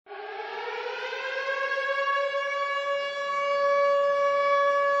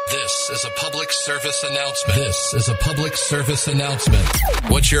This is a public service announcement. This is a public service announcement.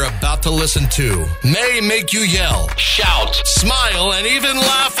 What you're about to listen to may make you yell, shout, smile, and even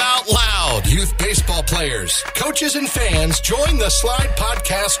laugh out loud. Youth baseball players, coaches, and fans join the Slide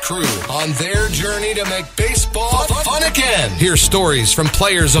Podcast crew on their journey to make baseball fun again. Hear stories from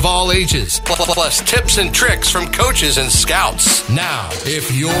players of all ages, plus tips and tricks from coaches and scouts. Now,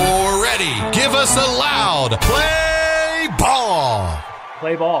 if you're ready, give us a loud play ball.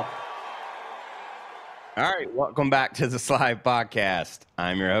 Play ball. All right, welcome back to the Slide Podcast.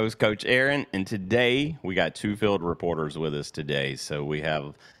 I'm your host, Coach Aaron, and today we got two field reporters with us today. So we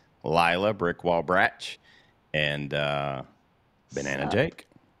have Lila Brickwall Bratch and Banana Jake.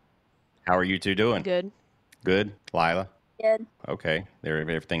 How are you two doing? Good. Good? Lila? Good. Okay,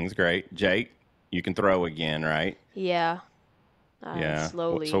 everything's great. Jake, you can throw again, right? Yeah. Yeah.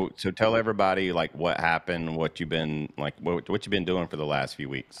 Slowly. So tell everybody like what happened, what you've been what you've been doing for the last few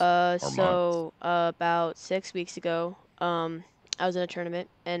weeks. About 6 weeks ago, I was in a tournament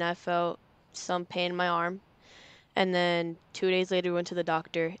and I felt some pain in my arm. And then 2 days later we went to the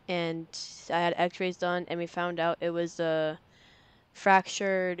doctor and I had x-rays done and we found out it was a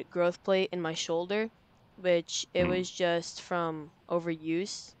fractured growth plate in my shoulder, which it was just from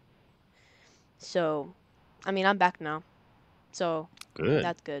overuse. So, I mean, I'm back now. So Good.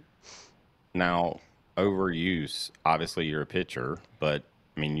 That's good. Now, overuse, obviously you're a pitcher, but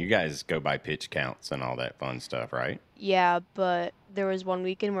I mean, you guys go by pitch counts and all that fun stuff, right? Yeah, but there was one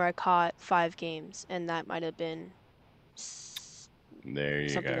weekend where I caught 5 games, and that might have been there you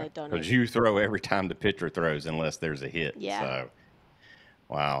something go. I'd done. Because you throw every time the pitcher throws unless there's a hit. Yeah. So,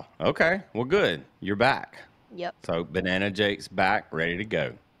 wow. Okay. Well, good. You're back. Yep. So, Banana Jake's back, ready to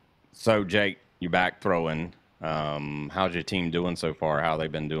go. So, Jake, you're back throwing. How's your team doing so far? How they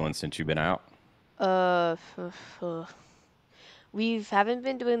been doing since you've been out? We haven't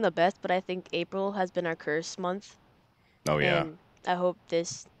been doing the best, but I think April has been our curse month. Oh, yeah. And I hope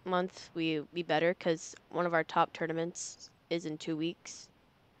this month we be better because one of our top tournaments is in 2 weeks.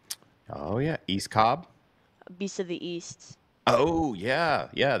 Oh, yeah. East Cobb? Beast of the East. Oh, yeah.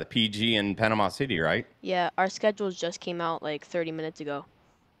 Yeah, the PG in Panama City, right? Yeah, our schedules just came out like 30 minutes ago.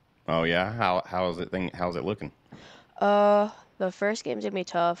 Oh, yeah? How's it looking? The first game's gonna be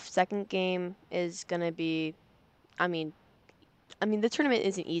tough. Second game is gonna be, I mean, the tournament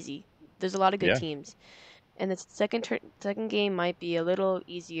isn't easy. There's a lot of good teams, and the second game might be a little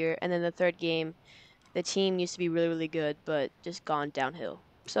easier, and then the third game, the team used to be really, really good, but just gone downhill.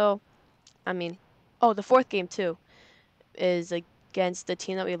 So, the fourth game too is against the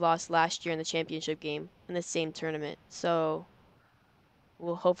team that we lost last year in the championship game in the same tournament. So,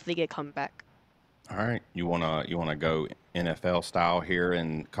 we'll hopefully get comeback. All right. You wanna go NFL style here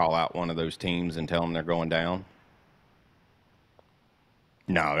and call out one of those teams and tell them they're going down?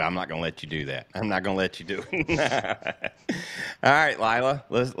 No, I'm not gonna let you do that. I'm not gonna let you do it. All right, Lila.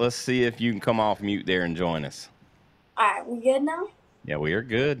 Let's see if you can come off mute there and join us. All right, we good now? Yeah, we are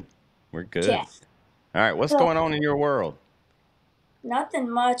good. We're good. Yeah. All right. What's going on in your world? Nothing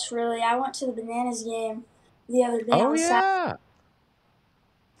much, really. I went to the Bananas game the other day Oh on Saturday. yeah.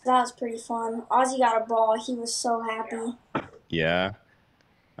 That was pretty fun. Ozzy got a ball. He was so happy. Yeah.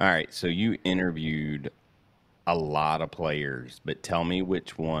 All right. So you interviewed a lot of players, but tell me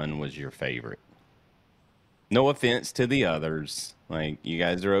which one was your favorite. No offense to the others. Like, you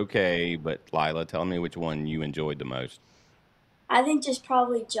guys are okay, but Lila, tell me which one you enjoyed the most. I think just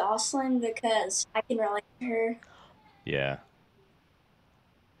probably Jocelyn because I can relate to her. Yeah.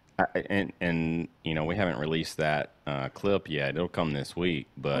 And you know, we haven't released that clip yet. It'll come this week,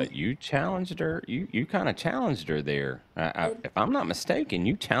 but you challenged her. You kind of challenged her there. If I'm not mistaken,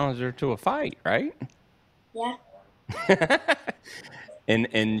 you challenged her to a fight, right? Yeah.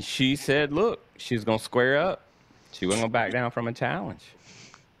 And she said, look, she's going to square up. She wasn't going to back down from a challenge.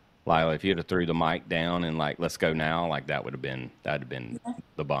 Lila, if you'd have threw the mic down and like, let's go now, like that'd have been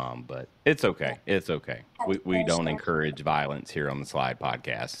the bomb, but it's okay. It's okay. We don't encourage violence here on the Slide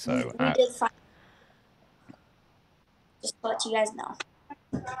Podcast. So we did fight. Just to let you guys know.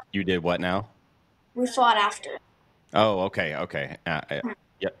 You did what now? We fought after. Oh, okay.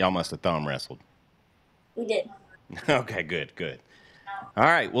 Y'all must have thumb wrestled. We did. Okay, good. All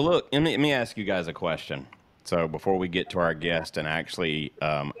right. Well, look, let me ask you guys a question. So before we get to our guest, and actually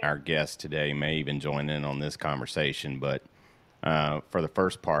our guest today may even join in on this conversation, but for the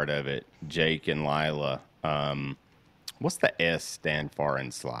first part of it, Jake and Lila, what's the S stand for in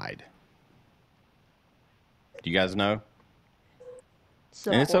slide? Do you guys know?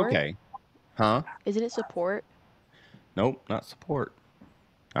 Support? And it's okay. Huh? Isn't it support? Nope, not support.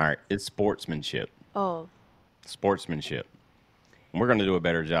 All right, it's sportsmanship. Oh. Sportsmanship. we're going to do a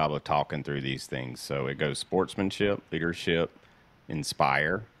better job of talking through these things. So it goes sportsmanship, leadership,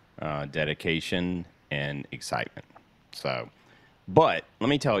 inspire, dedication, and excitement. So, but let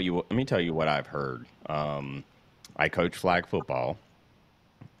me tell you what I've heard. I coach flag football,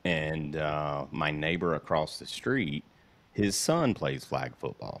 and my neighbor across the street, his son plays flag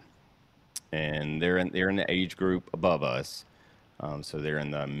football, and they're in the age group above us, so they're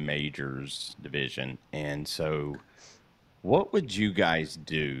in the majors division. And so, what would you guys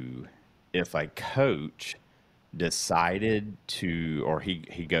do if a coach decided to, or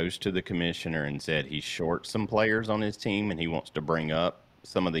he goes to the commissioner and said he's short some players on his team and he wants to bring up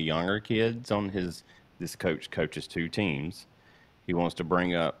some of the younger kids on this coach coaches two teams. He wants to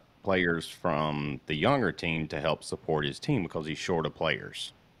bring up players from the younger team to help support his team because he's short of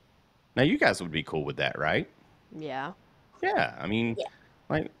players. Now you guys would be cool with that, right? Yeah. Yeah, I mean, Yeah.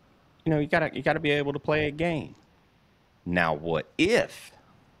 like, you gotta be able to play a game. Now, what if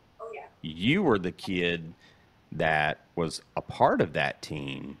Oh yeah. you were the kid that was a part of that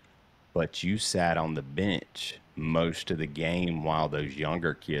team, but you sat on the bench most of the game while those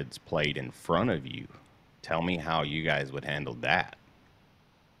younger kids played in front of you? Tell me how you guys would handle that.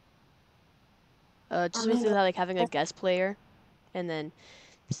 Just basically like having a guest player, and then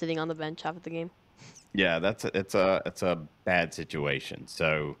sitting on the bench after the game. Yeah, it's a bad situation.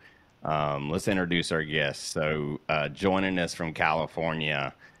 So let's introduce our guest. So joining us from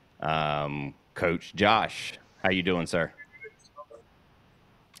California, Coach Josh. How you doing, sir?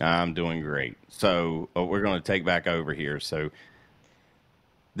 I'm doing great. So we're going to take back over here. So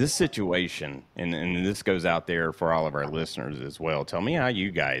this situation, and this goes out there for all of our listeners as well. Tell me how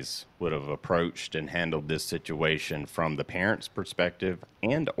you guys would have approached and handled this situation from the parents' perspective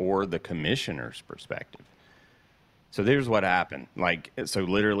and or the commissioner's perspective. So there's what happened. Like, so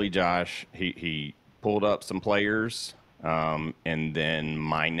literally, Josh, he pulled up some players, and then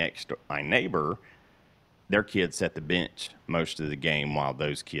my neighbor, their kid sat the bench most of the game while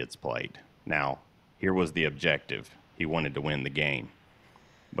those kids played. Now, here was the objective. He wanted to win the game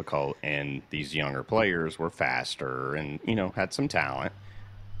and these younger players were faster and, had some talent.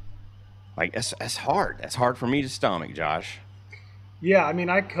 Like, that's hard. That's hard for me to stomach, Josh. Yeah, I mean,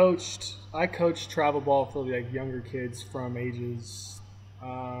 I coached travel ball for like younger kids from ages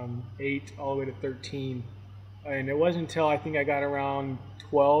 8 all the way to 13, and it wasn't until I think I got around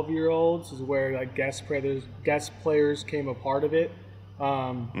 12-year-olds is where like guest players came a part of it.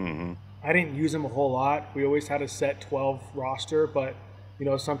 I didn't use them a whole lot. We always had a set 12 roster, but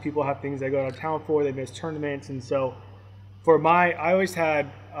some people have things they go out of town for. They miss tournaments, and so I always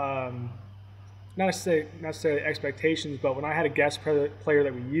had. Not necessarily expectations, but when I had a guest player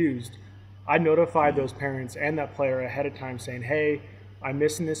that we used, I notified those parents and that player ahead of time saying, hey, I'm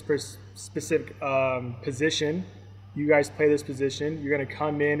missing this specific position. You guys play this position. You're going to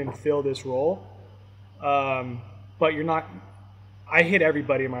come in and fill this role. But you're not – I hit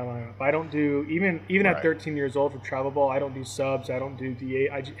everybody in my lineup. I don't do – even at 13 years old for travel ball, I don't do subs. I don't do DA.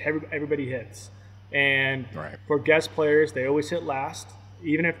 Everybody hits. And for guest players, they always hit last.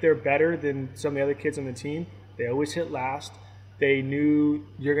 Even if they're better than some of the other kids on the team, they always hit last. They knew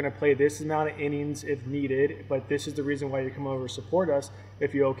you're going to play this amount of innings if needed, but this is the reason why you come over to support us.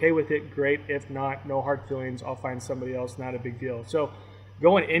 If you're okay with it, great. If not, no hard feelings. I'll find somebody else. Not a big deal. So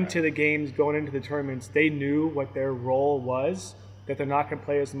going into the games, going into the tournaments, they knew what their role was, that they're not going to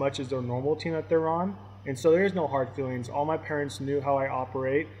play as much as their normal team that they're on. And so there's no hard feelings. All my parents knew how I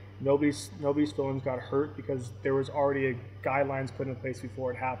operate. Nobody's feelings got hurt because there was already guidelines put in place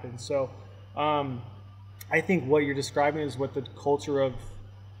before it happened. So I think what you're describing is what the culture of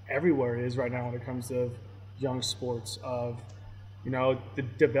everywhere is right now when it comes to young sports. The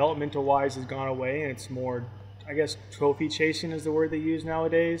developmental wise has gone away, and it's more, I guess, trophy chasing is the word they use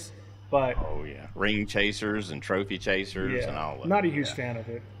nowadays. But ring chasers and trophy chasers and all that. Not a huge fan of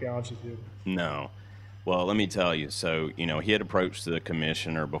it, to be honest with you. No. Well, let me tell you. So, he had approached the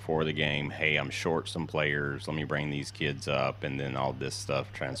commissioner before the game. Hey, I'm short some players. Let me bring these kids up. And then all this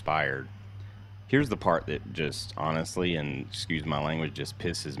stuff transpired. Here's the part that just honestly, and excuse my language, just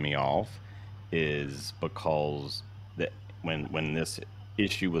pisses me off is because that when this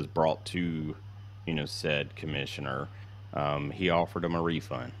issue was brought to, said commissioner, he offered him a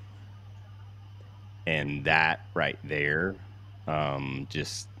refund. And that right there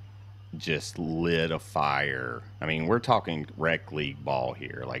just lit a fire. I mean, we're talking rec league ball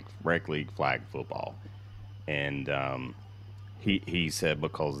here, like rec league flag football. And he said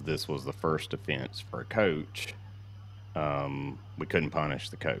because this was the first offense for a coach, we couldn't punish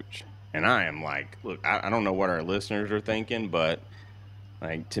the coach. And I am like, look, I don't know what our listeners are thinking, but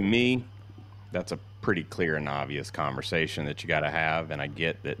like to me, that's a pretty clear and obvious conversation that you got to have. And I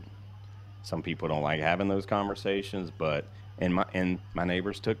get that some people don't like having those conversations, but my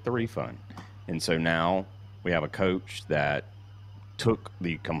neighbors took the refund. And so now we have a coach that took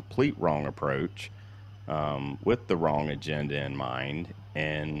the complete wrong approach, with the wrong agenda in mind,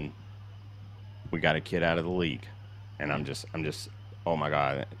 and we got a kid out of the league. And I'm just, oh my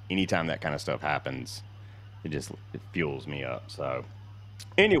God, anytime that kind of stuff happens, it fuels me up. So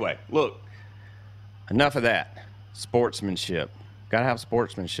anyway, look, enough of that. Sportsmanship. Got to have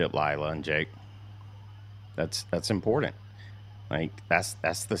sportsmanship, Lila and Jake. That's important. Like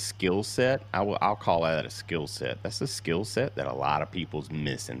that's the skill set. I'll call that a skill set. That's the skill set that a lot of people's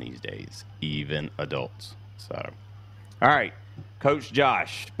missing these days, even adults. So, all right, Coach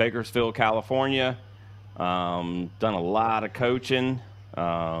Josh, Bakersfield, California. Done a lot of coaching.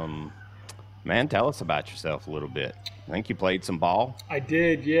 Man, tell us about yourself a little bit. I think you played some ball. I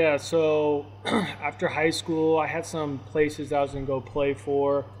did, yeah. So after high school, I had some places I was going to go play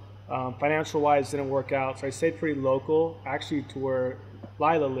for. Financial-wise, didn't work out, so I stayed pretty local, actually to where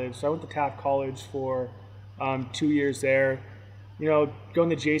Lila lives. So I went to Taft College for 2 years there. You know, going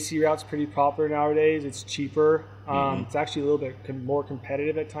the JC route's pretty popular nowadays. It's cheaper. It's actually a little bit more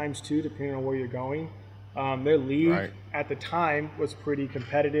competitive at times too, depending on where you're going. Their league at the time was pretty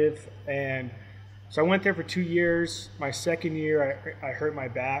competitive, and so I went there for 2 years. My second year, I hurt my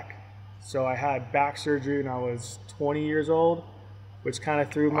back, so I had back surgery when I was 20 years old, which kind of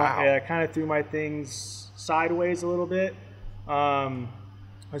threw my things sideways a little bit. I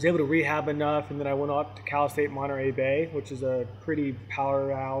was able to rehab enough, and then I went up to Cal State Monterey Bay, which is a pretty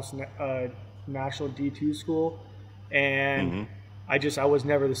powerhouse national D2 school, and I was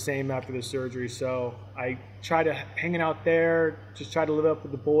never the same after the surgery. So I tried to hanging out there, just tried to live up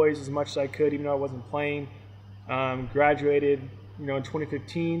with the boys as much as I could, even though I wasn't playing. Graduated, in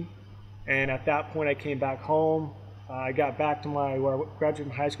 2015, and at that point I came back home. I got back to where I graduated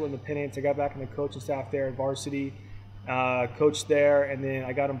from high school Independence. I got back in the coaching staff there at varsity, coached there, and then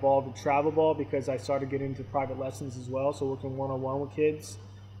I got involved with travel ball because I started getting into private lessons as well, so working one-on-one with kids.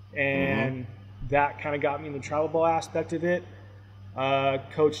 And that kind of got me in the travel ball aspect of it.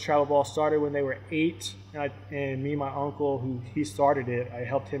 Coach travel ball started when they were 8, and me and my uncle, he started it, I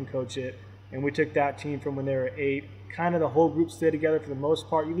helped him coach it, and we took that team from when they were 8. Kind of the whole group stayed together for the most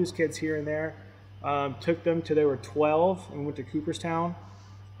part. You lose kids here and there. Took them till they were 12 and went to Cooperstown,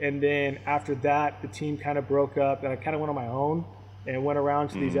 and then after that the team kind of broke up, and I kind of went on my own and went around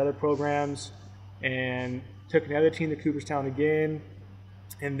to these other programs and took another team to Cooperstown again,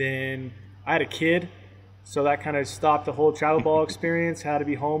 and then I had a kid, so that kind of stopped the whole travel ball experience. Had to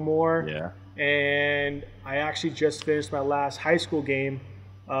be home more. And I actually just finished my last high school game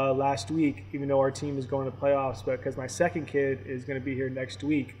last week, even though our team is going to the playoffs, but because my second kid is going to be here next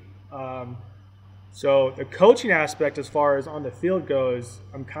week. So the coaching aspect as far as on the field goes,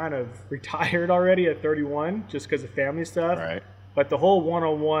 I'm kind of retired already at 31 just because of family stuff. Right. But the whole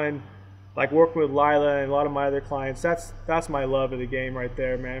one-on-one, like working with Lila and a lot of my other clients, that's my love of the game right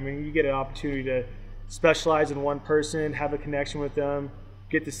there, man. I mean, you get an opportunity to specialize in one person, have a connection with them,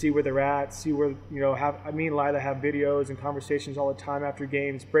 get to see where they're at, see where, me and Lila have videos and conversations all the time after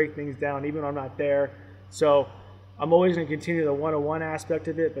games, break things down even when I'm not there. So I'm always going to continue the one-on-one aspect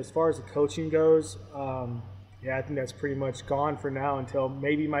of it, but as far as the coaching goes, I think that's pretty much gone for now until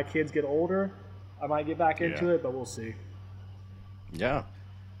maybe my kids get older. I might get back into it, but we'll see. Yeah.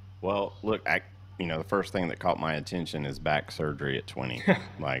 Well, look, the first thing that caught my attention is back surgery at 20.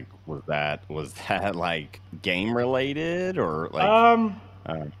 Like, was that like game related or like?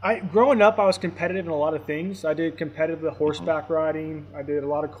 Growing up, I was competitive in a lot of things. I did competitive horseback riding. I did a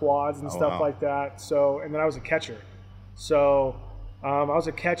lot of quads and stuff like that. So, and then I was a catcher. So, I was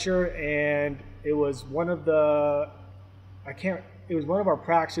a catcher, and it was one of our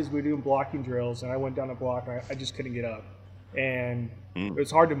practices. We were doing blocking drills, and I went down a block. I just couldn't get up, and it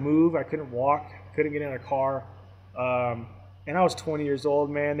was hard to move. I couldn't walk. Couldn't get in a car. And I was 20 years old,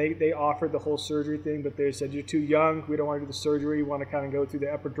 man. They offered the whole surgery thing, but they said, you're too young. We don't want to do the surgery. We want to kind of go through the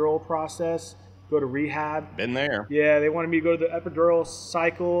epidural process, go to rehab. Been there. Yeah, they wanted me to go to the epidural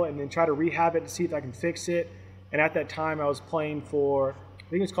cycle and then try to rehab it to see if I can fix it. And at that time, I was playing for, I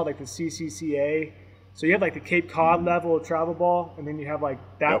think it's called like the CCCA. So you have like the Cape Cod level of travel ball, and then you have like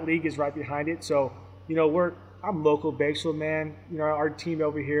that league is right behind it. So, I'm local Bakersfield, man. Our team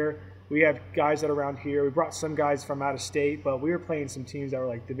over here, we have guys that are around here. We brought some guys from out of state, but we were playing some teams that were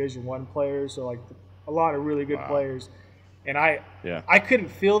like Division I players, so like a lot of really good players. And I couldn't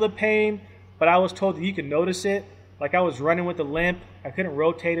feel the pain, but I was told that you could notice it. Like I was running with a limp. I couldn't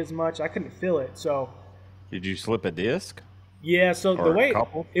rotate as much. I couldn't feel it. So, did you slip a disc? Yeah, so the Or a way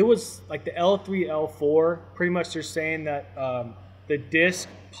couple? it was like the L3, L4, pretty much they're saying that the disc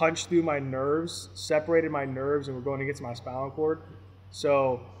punched through my nerves, separated my nerves, and were going against my spinal cord.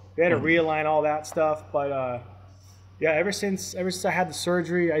 So they had to realign all that stuff. But yeah, ever since I had the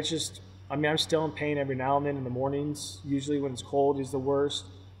surgery, I'm still in pain every now and then in the mornings. Usually when it's cold is the worst.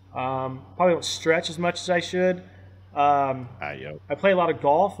 Probably don't stretch as much as I should. I play a lot of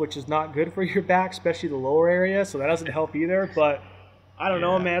golf, which is not good for your back, especially the lower area, so that doesn't help either. But I don't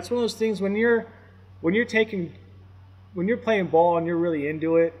know, man. It's one of those things when you're playing ball and you're really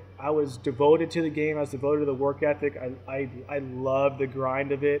into it. I was devoted to the game. I was devoted to the work ethic. I loved the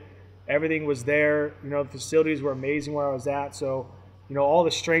grind of it. Everything was there. The facilities were amazing where I was at. So, all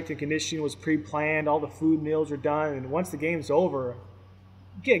the strength and conditioning was pre-planned. All the food meals were done. And once the game's over,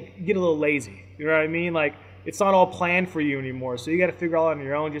 get a little lazy. You know what I mean? Like, it's not all planned for you anymore. So you got to figure it out on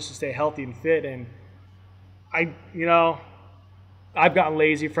your own just to stay healthy and fit. And I've gotten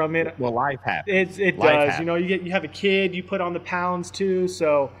lazy from it. Well, life happens. It does. You have a kid, you put on the pounds too.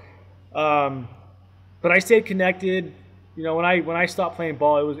 So, but I stayed connected. When I stopped playing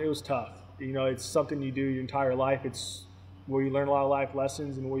ball, it was tough. It's something you do your entire life. It's where you learn a lot of life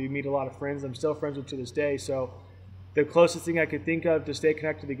lessons and where you meet a lot of friends. I'm still friends with to this day. So, the closest thing I could think of to stay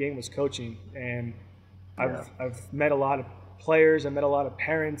connected to the game was coaching. And I've met a lot of players. I met a lot of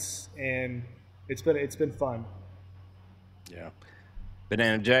parents, and it's been fun. Yeah.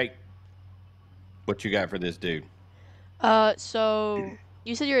 Banana Jake, what you got for this dude? So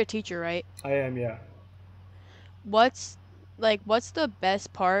you said you're a teacher, right? I am, yeah. What's the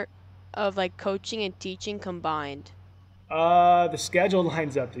best part of like coaching and teaching combined? The schedule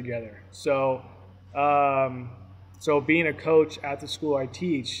lines up together. So, being a coach at the school I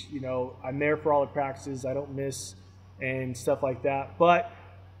teach, I'm there for all the practices. I don't miss and stuff like that. But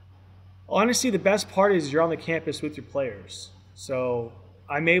honestly, the best part is you're on the campus with your players. So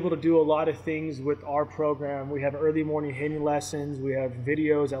I'm able to do a lot of things with our program. We have early morning hitting lessons. We have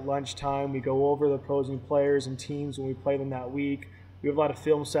videos at lunchtime. We go over the opposing players and teams when we play them that week. We have a lot of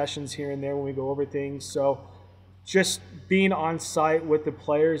film sessions here and there when we go over things. So just being on site with the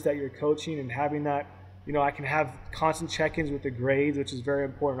players that you're coaching and having that, I can have constant check-ins with the grades, which is very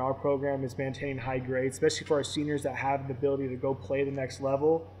important. Our program is maintaining high grades, especially for our seniors that have the ability to go play the next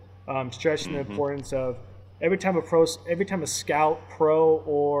level. Stressing the importance of every time a scout, pro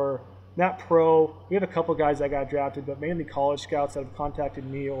or not pro, we have a couple guys that got drafted, but mainly college scouts that have contacted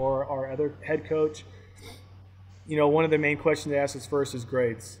me or our other head coach. One of the main questions they ask us first is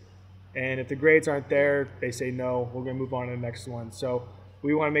grades. And if the grades aren't there, they say no, we're going to move on to the next one. So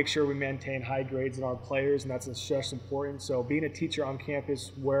we want to make sure we maintain high grades in our players, and that's just important. So being a teacher on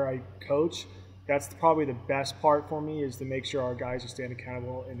campus where I coach, that's probably the best part for me, is to make sure our guys are staying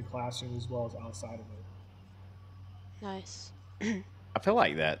accountable in the classroom as well as outside of it. Nice. I feel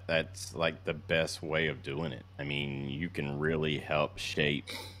like that's like the best way of doing it. I mean, you can really help shape,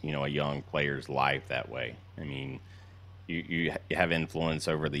 a young player's life that way. I mean, you have influence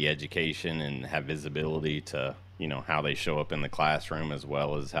over the education and have visibility to, how they show up in the classroom as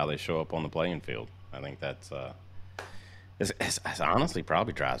well as how they show up on the playing field. I think that's it's honestly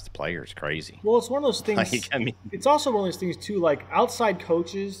probably drives the players crazy. Well, it's one of those things. It's also one of those things too, like outside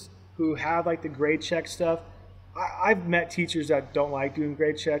coaches who have like the grade check stuff. I've met teachers that don't like doing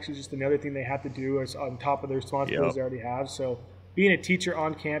grade checks. It's just another thing they have to do as on top of the responsibilities they already have. So being a teacher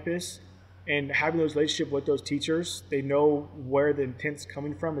on campus and having those relationships with those teachers, they know where the intent's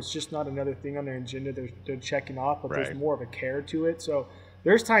coming from. It's just not another thing on their agenda they're checking off, but there's more of a care to it. So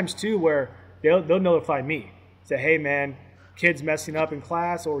there's times too where they'll notify me, say, hey man, kid's messing up in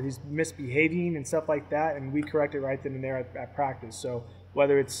class or he's misbehaving and stuff like that, and we correct it right then and there at practice. So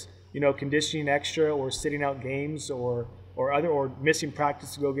whether it's conditioning extra or sitting out games or missing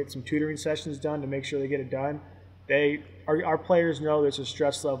practice to go get some tutoring sessions done to make sure they get it done. Our players know there's a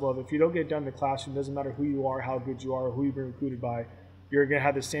stress level of if you don't get it done in the classroom, doesn't matter who you are, how good you are, or who you've been recruited by, you're going to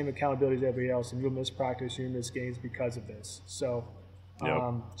have the same accountability as everybody else, and you'll miss practice, you'll miss games because of this. So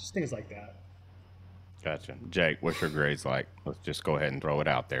just things like that. Gotcha. Jake, what's your grades like? Let's just go ahead and throw it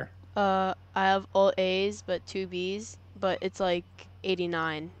out there. I have all A's but 2 B's, but it's like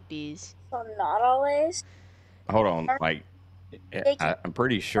 89 B's. So not always. Hold on, like I'm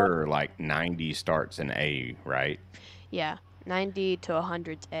pretty sure like 90 starts in A, right? Yeah, 90 to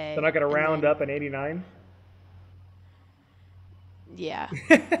 100's A. They're not going to round up an 89? Yeah.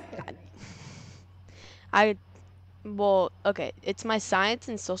 Okay, it's my science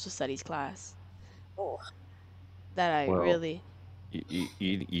and social studies class. Oh. That I really.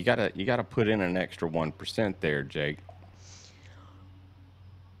 You gotta put in an extra 1% there, Jake.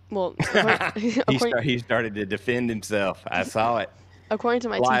 Well, He started to defend himself. I saw it. according to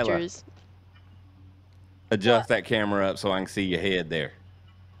my Lila, teachers. adjust that camera up so I can see your head there.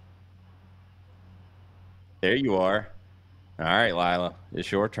 There you are. All right, Lila,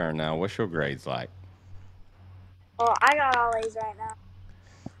 it's your turn now. What's your grades like? Well, I got all A's right now.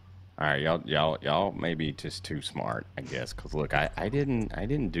 All right, y'all maybe just too smart, I guess. Cause look, I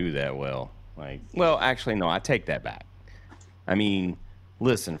didn't do that well. Like, well, actually, no, I take that back. I mean,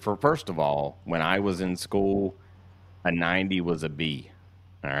 listen, first of all, when I was in school, a 90 was a B.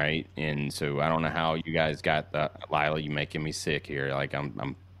 All right, and so I don't know how you guys got the Lila. You making me sick here. Like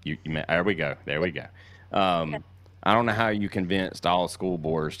there we go. There we go. I don't know how you convinced all school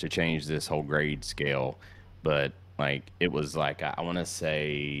boards to change this whole grade scale, but like it was like I want to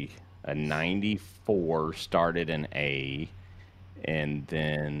say a 94 started an A, and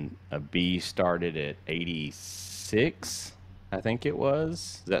then a B started at 86. I think it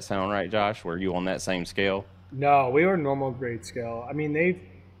was. Does that sound right, Josh? Were you on that same scale? No, we were normal grade scale. I mean,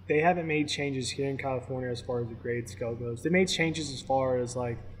 they haven't made changes here in California as far as the grade scale goes. They made changes as far as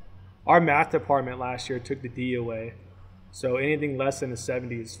like our math department last year took the D away. So anything less than a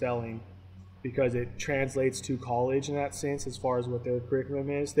 70 is failing because it translates to college in that sense as far as what their curriculum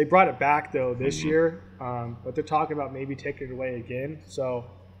is. They brought it back though this year, but they're talking about maybe taking it away again. So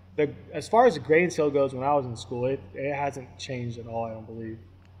as far as the grade scale goes, when I was in school, it hasn't changed at all, I don't believe.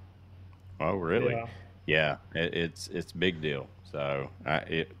 Oh, really? Yeah. It's a big deal. So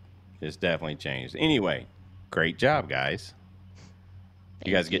it's definitely changed. Anyway, great job, guys.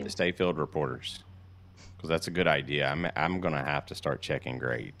 You guys get to stay field reporters because that's a good idea. I'm going to have to start checking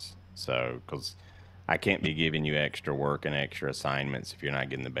grades. So because I can't be giving you extra work and extra assignments if you're not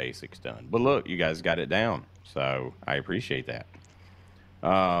getting the basics done. But look, you guys got it down. So I appreciate that.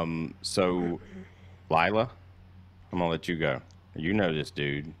 So Lila, I'm going to let you go. You know this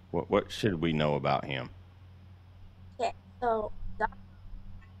dude. What should we know about him? Okay, so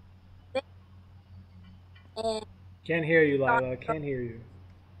and Can't hear you, Lila. Can't hear you.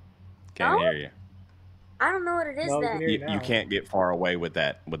 Can't hear you. I don't know what it is No, we can then. hear You can't get far away with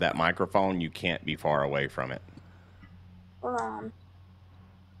that microphone. You can't be far away from it. Hold on.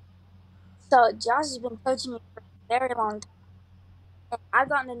 So Josh has been coaching me for a very long time. And I've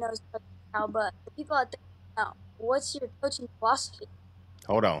gotten to know his coaching style, but the people out there know, what's your coaching philosophy?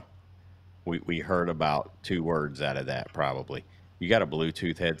 Hold on. We heard about 2 words out of that probably. You got a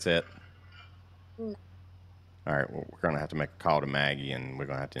Bluetooth headset? No. All right, well, we're going to have to make a call to Maggie, and we're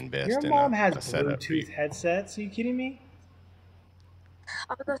going to have to invest Your in mom has a setup. Bluetooth headsets. Are you kidding me?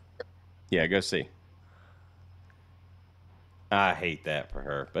 I'll go. Yeah, go see. I hate that for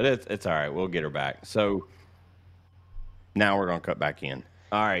her, but it's all right. We'll get her back. So now we're going to cut back in.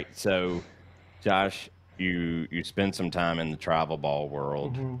 All right, so Josh, you spend some time in the travel ball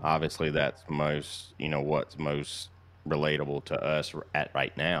world. Mm-hmm. Obviously, that's what's most relatable to us at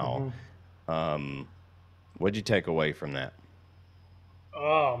right now. Mm-hmm. What'd you take away from that?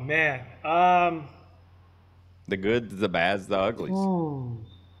 Oh man. The goods, the bads, the uglies.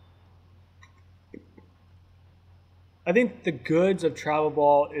 I think the goods of travel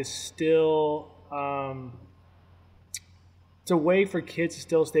ball is still it's a way for kids to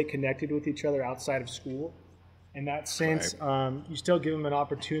still stay connected with each other outside of school. In that sense, Right. You still give them an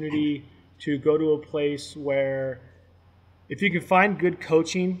opportunity to go to a place where if you can find good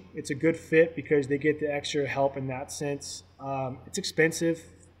coaching, it's a good fit because they get the extra help in that sense. It's expensive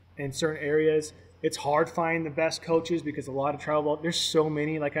in certain areas. It's hard finding the best coaches because a lot of travel ball, there's so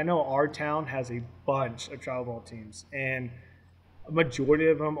many. Like I know our town has a bunch of travel ball teams, and a majority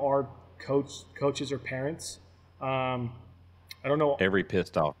of them are coaches or parents. I don't know. Every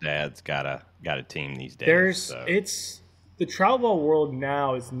pissed off dad's got a team these days. It's the travel ball world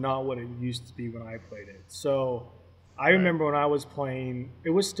now is not what it used to be when I played it. So I remember when I was playing, it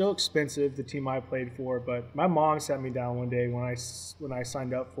was still expensive, the team I played for, but my mom sat me down one day when I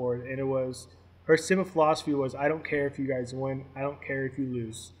signed up for it, and it was, her simple philosophy was, I don't care if you guys win, I don't care if you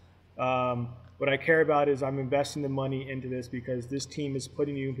lose. What I care about is I'm investing the money into this because this team is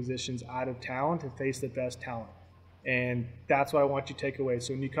putting you in positions out of town to face the best talent. And that's what I want you to take away.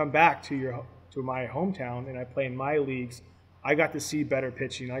 So when you come back to my hometown and I play in my leagues, I got to see better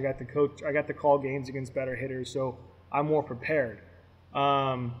pitching. I got to call games against better hitters. So I'm more prepared.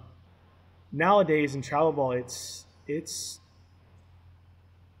 Nowadays in travel ball, it's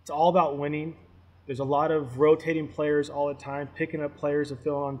all about winning. There's a lot of rotating players all the time, picking up players to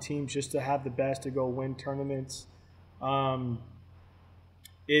fill on teams just to have the best to go win tournaments.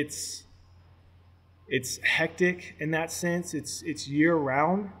 It's hectic in that sense. It's year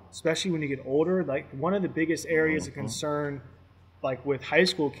round, especially when you get older. Like one of the biggest areas of concern like with high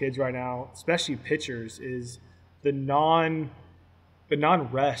school kids right now, especially pitchers, is the non-rest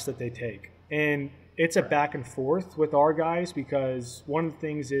that they take. And it's a back and forth with our guys, because one of the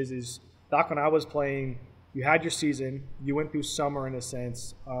things is back when I was playing, you had your season, you went through summer in a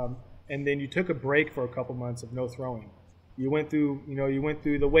sense, and then you took a break for a couple months of no throwing. You went through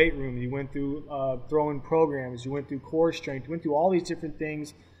the weight room, you went through throwing programs, you went through core strength, you went through all these different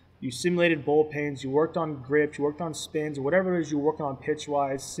things. You simulated bullpens, you worked on grips, you worked on spins, or whatever it is you were working on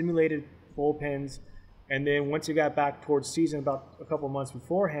pitch-wise, simulated bullpens, and then once you got back towards season, about a couple months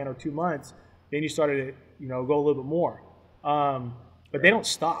beforehand or 2 months, then you started to go a little bit more. But they don't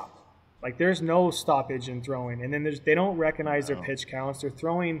stop. Like, there's no stoppage in throwing, and then they don't recognize their pitch counts. They're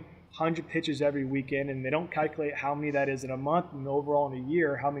throwing 100 pitches every weekend, and they don't calculate how many that is in a month and overall in a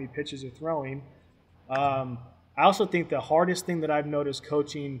year, how many pitches they're throwing. I also think the hardest thing that I've noticed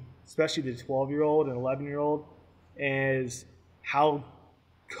coaching, especially the 12-year-old and 11-year-old, is how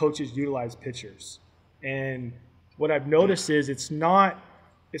coaches utilize pitchers. And what I've noticed is it's not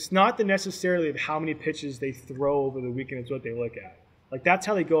the necessarily of how many pitches they throw over the weekend is what they look at. Like, that's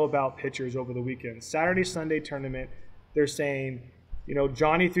how they go about pitchers over the weekend. Saturday, Sunday tournament, they're saying,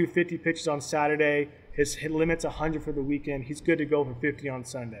 Johnny threw 50 pitches on Saturday. His hit limit's 100 for the weekend. He's good to go for 50 on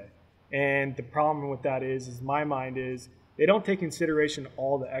Sunday. And the problem with that is my mind is they don't take consideration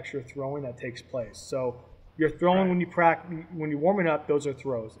all the extra throwing that takes place. So you're throwing when you're warming up, those are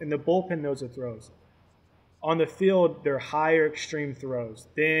throws. In the bullpen, those are throws. On the field, they're higher extreme throws.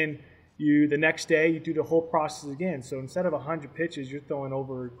 Then the next day, you do the whole process again. So instead of 100 pitches, you're throwing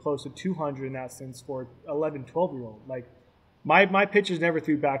over close to 200 in that sense for 11, 12-year-old. Like, my pitchers never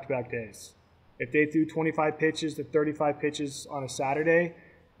threw back-to-back days. If they threw 25 pitches to 35 pitches on a Saturday,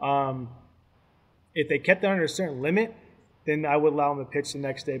 if they kept that under a certain limit, then I would allow them to pitch the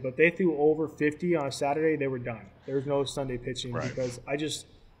next day. But if they threw over 50 on a Saturday, they were done. There was no Sunday pitching because I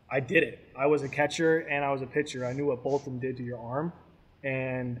did it. I was a catcher and I was a pitcher. I knew what both of them did to your arm.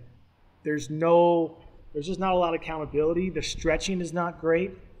 And there's just not a lot of accountability. The stretching is not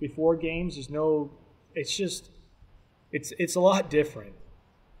great before games. It's a lot different.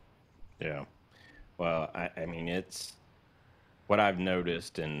 Yeah. Well, I mean, it's what I've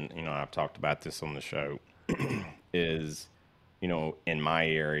noticed, and, I've talked about this on the show, is, in my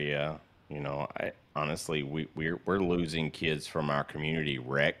area, honestly, we're losing kids from our community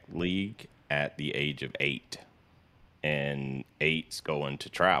rec league at the age of 8, and 8's going to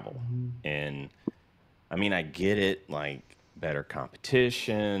travel. Mm-hmm. And I mean, I get it, like better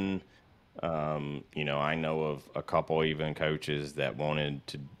competition. I know of a couple even coaches that wanted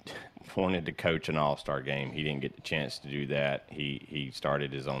to coach an all-star game. He didn't get the chance to do that. He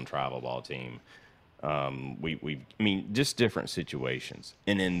started his own travel ball team. Just different situations.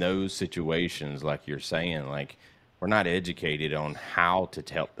 And in those situations, like you're saying, like, we're not educated on how to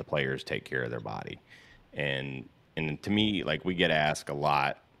help the players take care of their body. And to me, like, we get asked a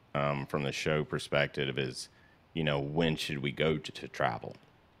lot from the show perspective is, when should we go to travel?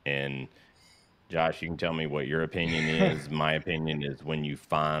 And Josh, you can tell me what your opinion is. My opinion is when you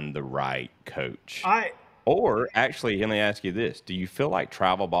find the right coach. Or actually, let me ask you this. Do you feel like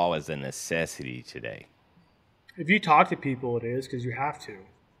travel ball is a necessity today? If you talk to people, it is, because you have to.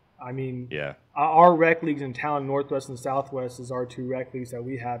 I mean, yeah. Our rec leagues in town, Northwest and Southwest, is our 2 rec leagues that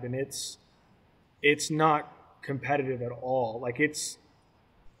we have, and it's not competitive at all. Like, it's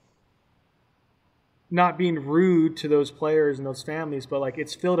not being rude to those players and those families, but, like,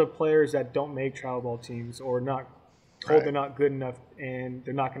 it's filled with players that don't make travel ball teams or not told they're not good enough and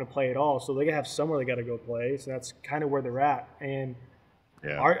they're not going to play at all. So they have somewhere they got to go play. So that's kind of where they're at. And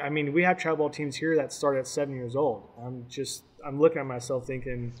we have travel ball teams here that start at 7 years old. I'm looking at myself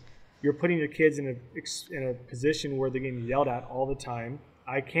thinking, you're putting your kids in a position where they're getting yelled at all the time.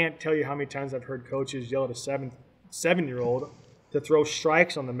 I can't tell you how many times I've heard coaches yell at a 7-year-old to throw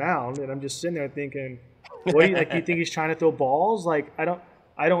strikes on the mound, and I'm just sitting there thinking, what do you think he's trying to throw balls? Like, I don't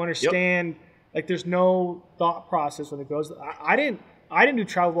understand. Yep. Like, there's no thought process when it goes. I didn't do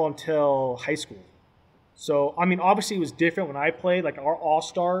travel ball until high school. So, I mean, obviously it was different when I played. Like, our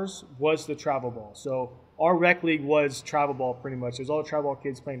all-stars was the travel ball. So our rec league was travel ball pretty much. There's all the travel ball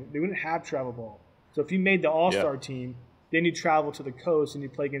kids playing. They wouldn't have travel ball. So if you made the all-star team, then you travel to the coast and you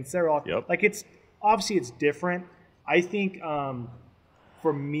play against their all. Yep. Like, it's different. I think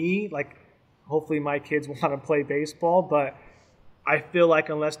for me, like, hopefully my kids want to play baseball, but I feel like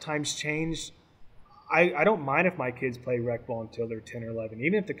unless times change, I don't mind if my kids play rec ball until they're 10 or 11,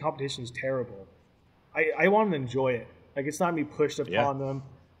 even if the competition is terrible. I want them to enjoy it. Like, it's not me pushed upon them.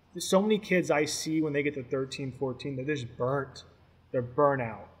 There's so many kids I see when they get to 13, 14, they're just burnt. They're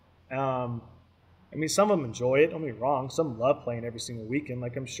burnout. I mean, some of them enjoy it. Don't get me wrong. Some love playing every single weekend.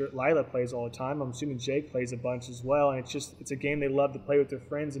 Like I'm sure Lila plays all the time. I'm assuming Jake plays a bunch as well. And it's a game they love to play with their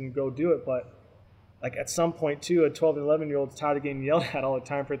friends and go do it. But like at some point too, a 12 and 11-year-old's tired of getting yelled at all the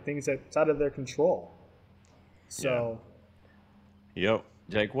time for things that's out of their control. So. Yeah. Yep.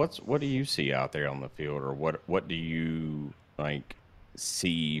 Jake, what do you see out there on the field, or what do you like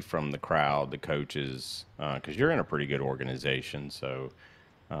see from the crowd, the coaches? Because you're in a pretty good organization, so.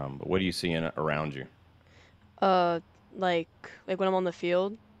 But what do you see around you? Like when I'm on the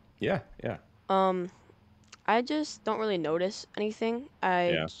field. Yeah. I just don't really notice anything.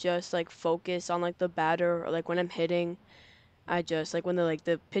 I just like focus on like the batter, or like when I'm hitting. I just like when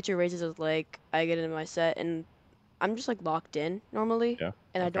the pitcher raises his leg, I get into my set and I'm just like locked in normally. Yeah.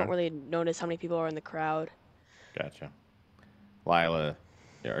 And I don't really notice how many people are in the crowd. Gotcha. Lila,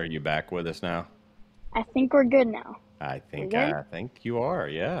 are you back with us now? I think we're good now. I think you are,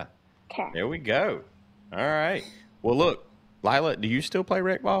 yeah. Okay. There we go. All right. Well, look, Lila, do you still play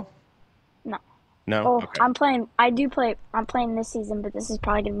rec ball? No. No? Oh, Okay. I'm playing this season, but this is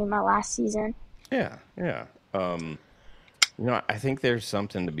probably going to be my last season. Yeah. I think there's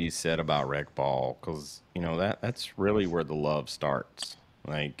something to be said about rec ball because, that's really where the love starts.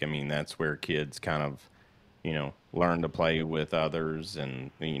 Like, I mean, that's where kids kind of, learn to play with others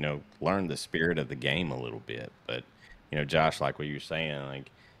and, learn the spirit of the game a little bit. But, Josh, like what you're saying,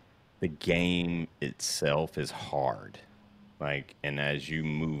 like the game itself is hard. Like, and as you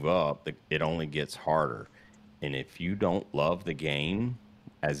move up, it only gets harder. And if you don't love the game,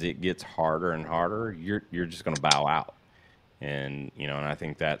 as it gets harder and harder, you're just going to bow out. And, and I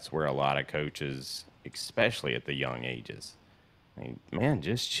think that's where a lot of coaches, especially at the young ages, man,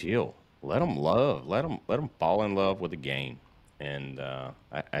 just chill. Let them love. Let them fall in love with the game. And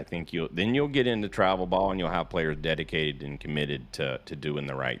I think you'll get into travel ball and you'll have players dedicated and committed to doing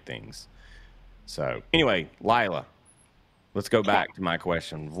the right things. So anyway, Lila, let's go back to my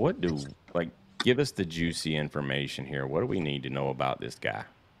question. Give us the juicy information here. What do we need to know about this guy?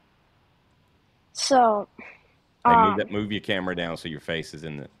 So, move your camera down so your face is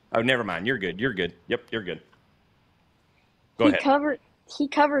in the. Oh, never mind. You're good. Yep, you're good. Go ahead. He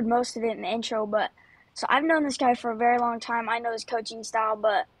covered most of it in the intro, but so I've known this guy for a very long time. I know his coaching style,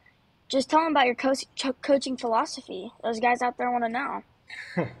 but just tell him about your coaching philosophy. Those guys out there want to know.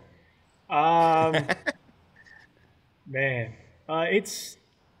 Man, I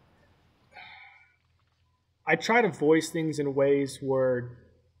try to voice things in ways where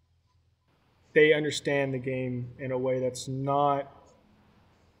they understand the game in a way that's not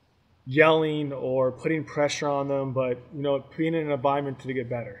yelling or putting pressure on them, but putting in an environment to get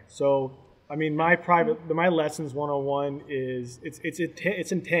better. So, I mean, my lessons 101 is it's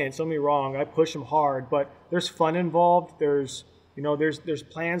intense. Don't get me wrong. I push them hard, but there's fun involved. There's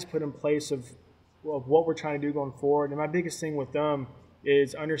plans put in place of what we're trying to do going forward. And my biggest thing with them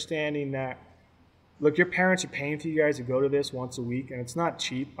is understanding that, look, your parents are paying for you guys to go to this once a week, and it's not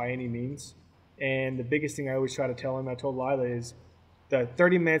cheap by any means. And the biggest thing I always try to tell them, I told Lila, is the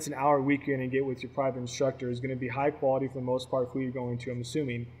 30 minutes, an hour a week you're going to get with your private instructor is going to be high quality for the most part, who you're going to, I'm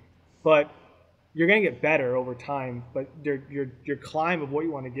assuming. But you're going to get better over time, but your climb of what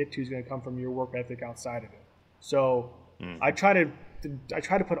you want to get to is going to come from your work ethic outside of it. So I try to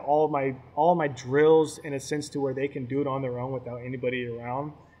put all of my drills in a sense to where they can do it on their own without anybody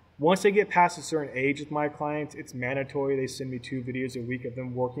around. Once they get past a certain age with my clients, it's mandatory they send me 2 videos a week of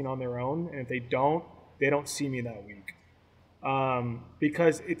them working on their own. And if they don't see me that week.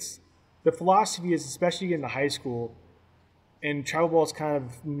 Because the philosophy is, especially in the high school, and travel ball's kind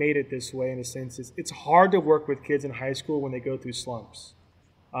of made it this way in a sense, it's hard to work with kids in high school when they go through slumps.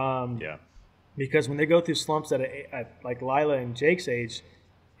 Because when they go through slumps at like Lila and Jake's age,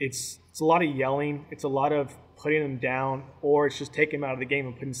 it's a lot of yelling, it's a lot of putting them down, or it's just taking them out of the game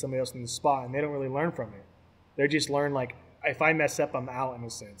and putting somebody else in the spot, and they don't really learn from it. They just learn, like, if I mess up, I'm out in a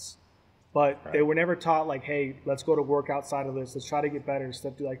sense. But they were never taught, like, hey, let's go to work outside of this, let's try to get better and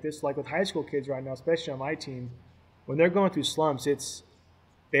stuff like this. Like with high school kids right now, especially on my team, when they're going through slumps,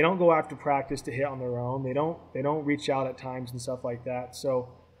 they don't go after practice to hit on their own. They don't reach out at times and stuff like that. So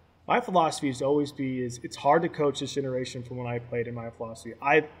my philosophy is to always it's hard to coach this generation from when I played in my philosophy.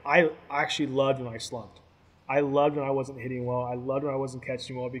 I actually loved when I slumped. I loved when I wasn't hitting well. I loved when I wasn't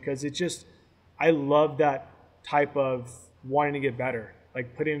catching well, because I love that type of wanting to get better,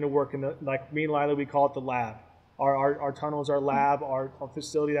 like putting in the work. Like me and Lila, we call it the lab. Our tunnel is our lab, our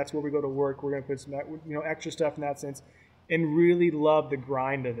facility. That's where we go to work. We're going to put some extra stuff in that sense, and really love the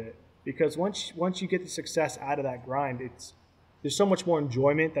grind of it. Because once you get the success out of that grind, there's so much more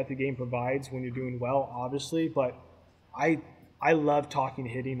enjoyment that the game provides when you're doing well, obviously. But I I love talking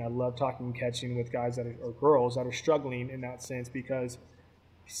hitting. I love talking catching with guys or girls that are struggling in that sense, because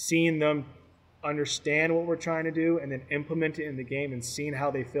seeing them understand what we're trying to do and then implement it in the game and seeing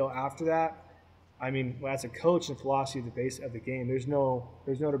how they feel after that. I mean, as a coach and philosophy of the base of the game, there's no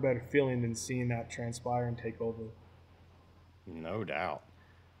better feeling than seeing that transpire and take over. No doubt.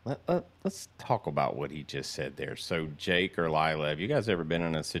 Let's talk about what he just said there. So, Jake or Lila, have you guys ever been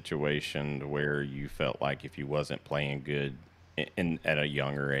in a situation where you felt like if you wasn't playing good at a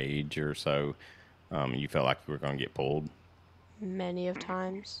younger age or so, you felt like you were going to get pulled? Many of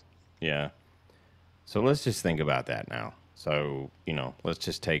times. Yeah. So let's just think about that now. So, let's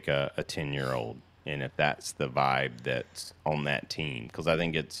just take a 10-year-old, and if that's the vibe that's on that team, because I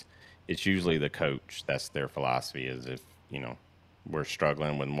think it's usually the coach, that's their philosophy, is if, we're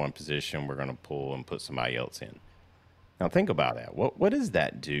struggling with one position, we're going to pull and put somebody else in. Now think about that. What does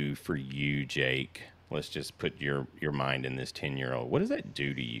that do for you, Jake? Let's just put your mind in this 10-year-old. What does that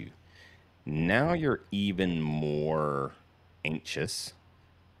do to you? Now you're even more anxious,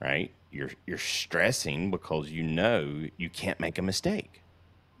 right? You're stressing because you can't make a mistake.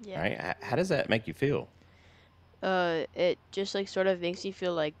 Yeah. Right? How does that make you feel? It just like sort of makes me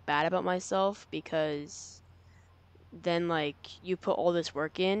feel like bad about myself, because then like you put all this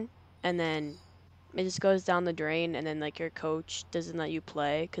work in and then it just goes down the drain, and then like your coach doesn't let you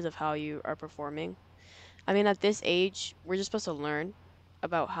play because of how you are performing. I mean, at this age, we're just supposed to learn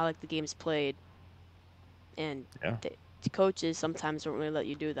about how like the game's played, and Yeah. the coaches sometimes don't really let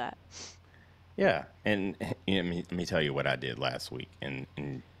you do that. Yeah. And let me tell you what I did last week. And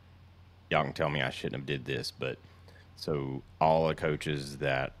y'all can tell me I shouldn't have did this, but so all the coaches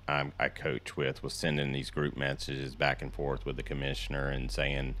that I coach with was sending these group messages back and forth with the commissioner and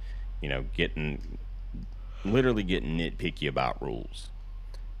saying, literally getting nitpicky about rules.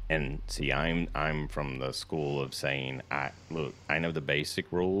 And see, I'm from the school of saying, I know the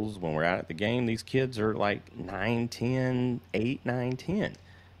basic rules. When we're out at the game, these kids are like 9, 10, 8, 9, 10.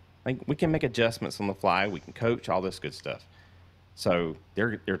 Like, we can make adjustments on the fly. We can coach, all this good stuff. So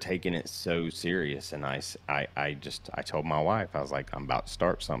they're taking it so serious. And I told my wife, I was like, I'm about to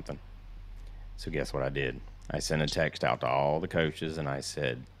start something. So guess what I did? I sent a text out to all the coaches and I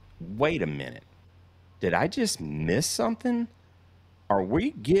said, wait a minute. Did I just miss something? Are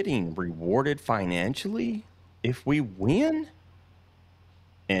we getting rewarded financially if we win?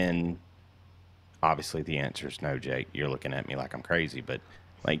 And obviously the answer is no, Jake. You're looking at me like I'm crazy, but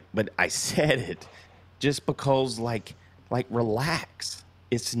I said it just because like relax.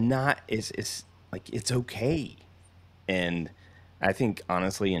 It's not, it's like, it's okay. And I think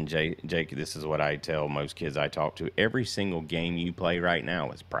honestly, and Jake, this is what I tell most kids I talk to, every single game you play right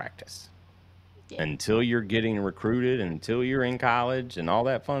now is practice. Yeah. Until you're getting recruited, until you're in college and all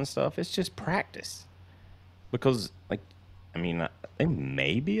that fun stuff, it's just practice. Because, they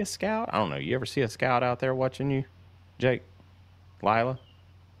may be a scout. I don't know. You ever see a scout out there watching you, Jake? Lila?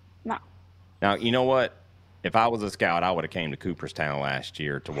 No. Now, you know what? If I was a scout, I would have came to Cooperstown last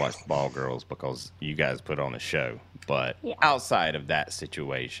year to watch the ball girls because you guys put on a show. But outside of that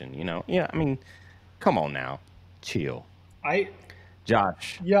situation, come on now. Chill.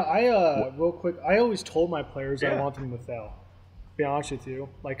 Josh. Yeah, real quick, I always told my players I want them to fail. To be honest with you.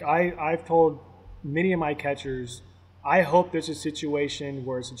 Like, I've told many of my catchers, I hope there's a situation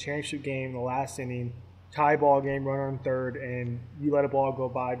where it's a championship game, the last inning, tie ball game, runner on third, and you let a ball go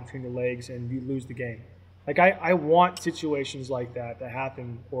by between the legs and you lose the game. Like, I want situations like that to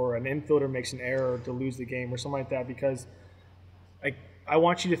happen, or an infielder makes an error to lose the game or something like that, because I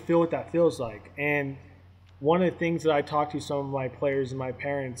want you to feel what that feels like. And one of the things that I talked to some of my players and my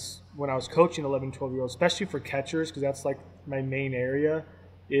parents when I was coaching 11, 12-year-olds, especially for catchers, because that's like my main area,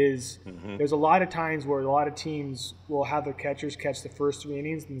 is there's a lot of times where a lot of teams will have their catchers catch the first 3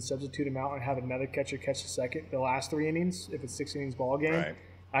 innings and then substitute them out and have another catcher catch the last 3 innings if it's 6 innings ball game. Right.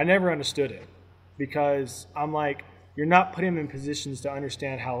 I never understood it, because I'm like, you're not putting them in positions to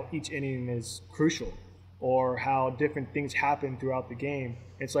understand how each inning is crucial or how different things happen throughout the game.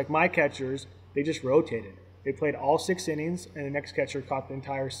 It's like my catchers, they just rotated. They played all 6 innings, and the next catcher caught the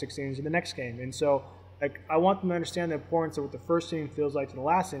entire 6 innings in the next game. And so, I want them to understand the importance of what the first inning feels like to the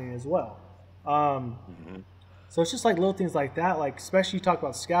last inning as well. So it's just like little things like that. Like, especially you talk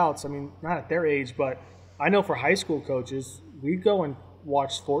about scouts. I mean, not at their age, but I know for high school coaches, we go and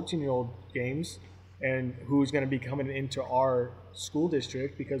watch 14-year-old games and who's going to be coming into our school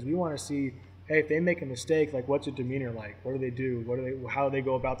district, because we want to see, hey, if they make a mistake, like, what's their demeanor like? What do they do? How do they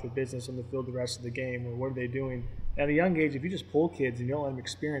go about their business on the field the rest of the game? Or what are they doing? At a young age, if you just pull kids and you don't let them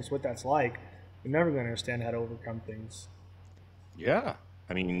experience what that's like, they're never going to understand how to overcome things. Yeah.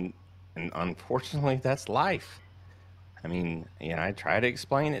 I mean, and unfortunately, that's life. I mean, I try to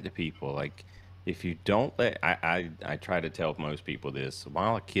explain it to people. Like, if you don't I try to tell most people this: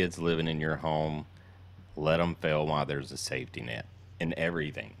 while a kid's living in your home, let them fail while there's a safety net in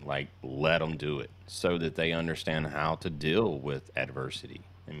everything. Like, let them do it so that they understand how to deal with adversity.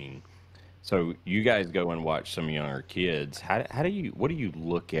 I mean, so you guys go and watch some younger kids. What do you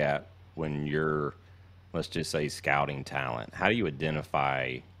look at when you're, let's just say, scouting talent? How do you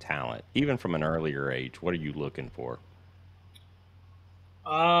identify talent, even from an earlier age? What are you looking for?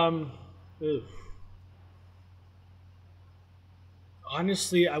 Oof.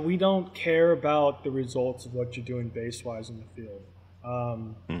 Honestly, we don't care about the results of what you're doing base-wise in the field.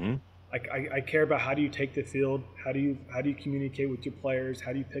 Mm-hmm. I care about how do you take the field, how do you communicate with your players,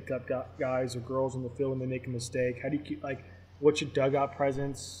 how do you pick up guys or girls on the field when they make a mistake, how do you keep, like, what's your dugout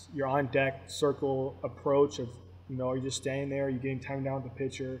presence, your on deck circle approach of, are you just standing there, are you getting time down with the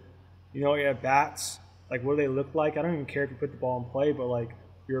pitcher, you have bats, like what do they look like? I don't even care if you put the ball in play, but like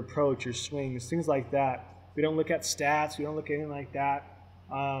your approach, your swings, things like that. We don't look at stats, we don't look at anything like that.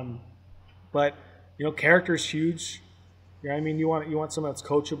 But character is huge. You know what I mean? You want someone that's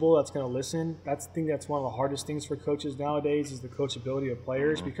coachable, that's going to listen. I think that's one of the hardest things for coaches nowadays is the coachability of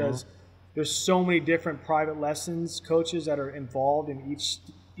players, because there's so many different private lessons coaches that are involved in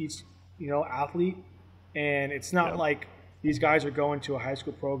each athlete, and it's not like these guys are going to a high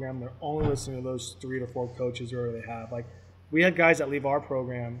school program, they're only listening to those 3 to 4 coaches or they have. Like, we had guys that leave our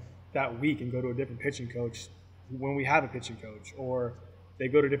program that week and go to a different pitching coach when we have a pitching coach, or they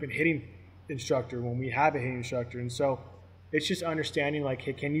go to a different hitting instructor when we have a hitting instructor. And so it's just understanding, like,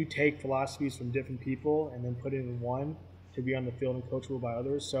 hey, can you take philosophies from different people and then put it in one to be on the field and coachable by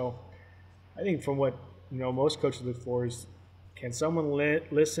others? So I think from what most coaches look for is, can someone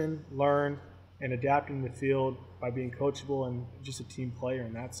listen, learn, and adapt in the field by being coachable and just a team player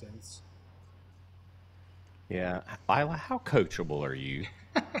in that sense. Yeah. Lila, how coachable are you?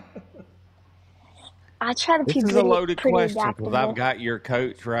 I try to be This is a loaded pretty question because adaptable. I've got your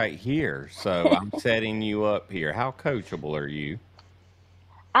coach right here. So I'm setting you up here. How coachable are you?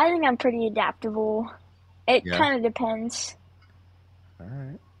 I think I'm pretty adaptable. It Yeah. kind of depends. All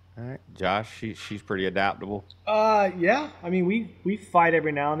right. All right. Josh, she's pretty adaptable. Yeah. I mean, we fight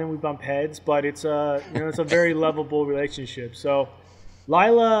every now and then. We bump heads, but it's it's a very lovable relationship. So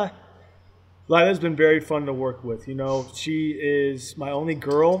Lila's been very fun to work with. She is my only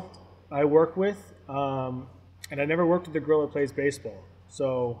girl I work with. And I never worked with a girl that plays baseball.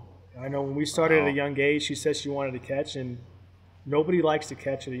 So I know when we started at a young age, she said she wanted to catch, and nobody likes to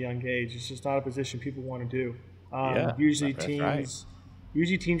catch at a young age. It's just not a position people want to do. Usually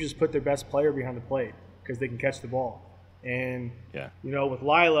teams just put their best player behind the plate because they can catch the ball. And with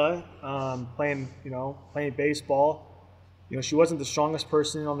Lila playing baseball, she wasn't the strongest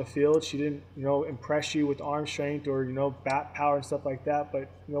person on the field. She didn't, impress you with arm strength or, bat power and stuff like that. But,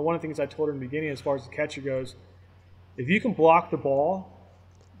 one of the things I told her in the beginning as far as the catcher goes, if you can block the ball,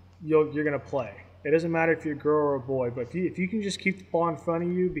 you're going to play. It doesn't matter if you're a girl or a boy. But if you can just keep the ball in front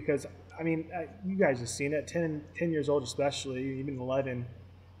of you, because, I mean, you guys have seen it, 10 years old especially, even 11,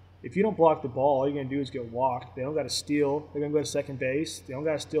 if you don't block the ball, all you're going to do is get walked. They don't got to steal. They're going to go to second base. They don't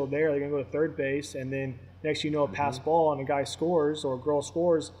got to steal there. They're going to go to third base. And then next a pass ball and a guy scores or a girl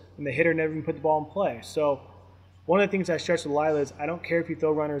scores and the hitter never even put the ball in play. So one of the things I stress with Lila is I don't care if you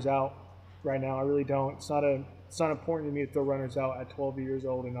throw runners out right now. I really don't. It's not important to me to throw runners out at 12 years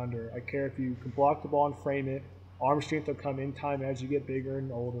old and under. I care if you can block the ball and frame it. Arm strength will come in time as you get bigger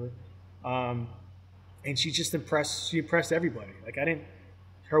and older. And she just impressed everybody. Like,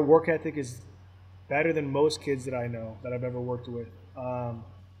 her work ethic is better than most kids that I know that I've ever worked with.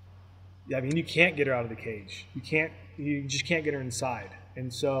 I mean, you can't get her out of the cage. You just can't get her inside.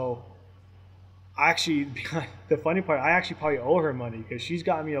 And so, the funny part, I actually probably owe her money because she's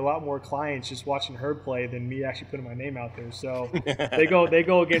gotten me a lot more clients just watching her play than me actually putting my name out there. So they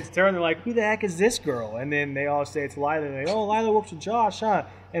go against her and they're like, who the heck is this girl? And then they all say it's Lila. And they're like, oh, Lila works with Josh, huh?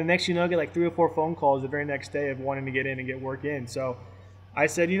 And the next I get like 3 or 4 phone calls the very next day of wanting to get in and get work in. So I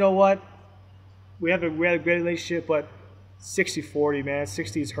said, you know what? We have a great relationship, but 60-40, man.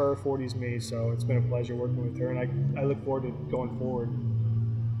 60 is her, 40 is me. So it's been a pleasure working with her, and I look forward to going forward.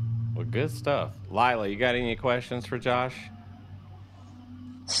 Well, good stuff. Lila, you got any questions for Josh?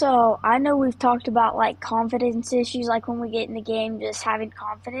 So I know we've talked about like confidence issues, like when we get in the game, just having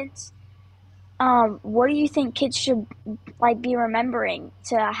confidence. What do you think kids should like be remembering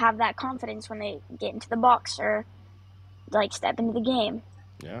to have that confidence when they get into the box or like step into the game?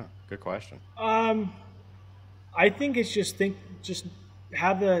 Yeah, good question. I think it's just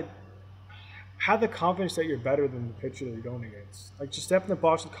have the confidence that you're better than the pitcher that you're going against. Like, just step in the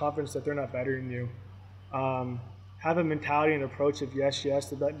box with confidence that they're not better than you. have a mentality and approach of yes.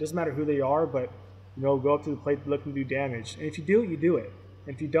 It doesn't matter who they are, but go up to the plate, look and do damage. And if you do it, you do it.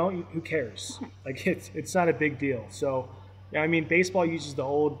 And if you don't, who cares? Like it's not a big deal. So, I mean, baseball uses the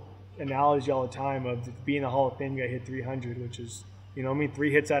old analogy all the time of being in the Hall of Fame, you got to hit 300, which is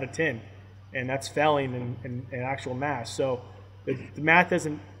 3 hits out of 10, and that's failing in actual math. So the math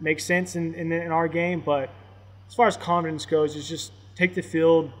doesn't make sense in our game, but as far as confidence goes, it's just take the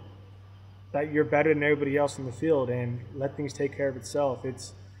field that you're better than everybody else in the field and let things take care of itself.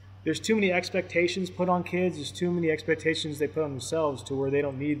 There's too many expectations put on kids. There's too many expectations they put on themselves to where they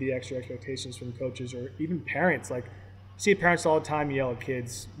don't need the extra expectations from coaches or even parents. Like, I see parents all the time yell at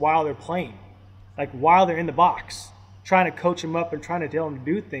kids while they're playing, like while they're in the box, trying to coach them up and trying to tell them to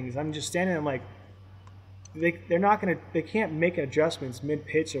do things. I'm just standing there, I'm like, they can't make adjustments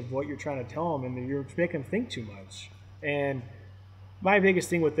mid-pitch of what you're trying to tell them, and you're making them think too much. And my biggest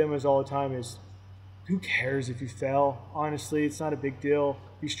thing with them is all the time is, who cares if you fail? Honestly, it's not a big deal.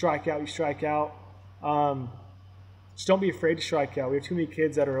 You strike out, you strike out. Just don't be afraid to strike out. We have too many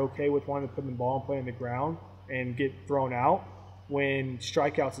kids that are okay with wanting to put the ball and play on the ground and get thrown out when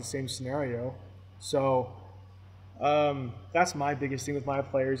strikeout's the same scenario. So that's my biggest thing with my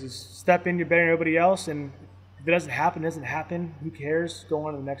players is step in, you're better than everybody else, and if it doesn't happen, it doesn't happen. Who cares? Go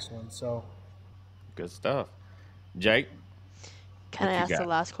on to the next one. So good stuff. Jake? Can I ask the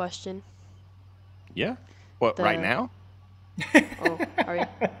last question? Yeah. What, right now? Oh, are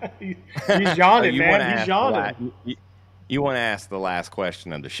you? He's yawning, man. He's yawning. You want to ask the last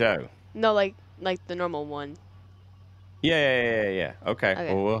question of the show? No, like the normal one. Yeah.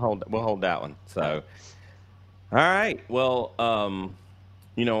 Okay. Well, we'll hold that one. So, all right. Well,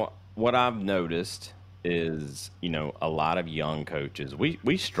 what I've noticed is, a lot of young coaches.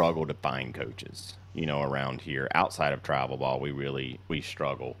 We struggle to find coaches. Around here, outside of travel ball, we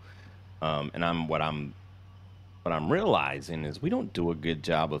struggle. And what I'm realizing is we don't do a good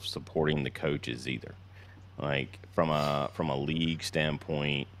job of supporting the coaches either. Like from a league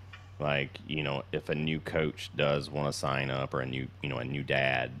standpoint, like, if a new coach does want to sign up or a new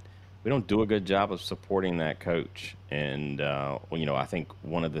dad, we don't do a good job of supporting that coach. And, I think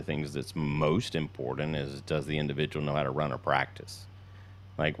one of the things that's most important is, does the individual know how to run a practice?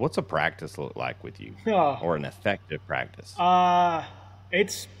 Like, what's a practice look like with you, or an effective practice?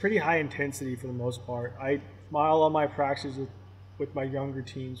 It's pretty high intensity for the most part. All of my practices with my younger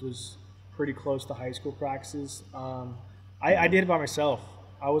teams was pretty close to high school practices. I did it by myself.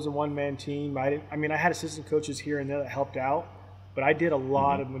 I was a one-man team. I had assistant coaches here and there that helped out, but I did a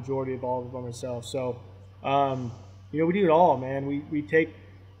lot of majority of all of it by myself. So, we do it all, man.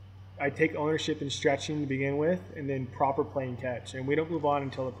 I take ownership in stretching to begin with, and then proper play and catch. And we don't move on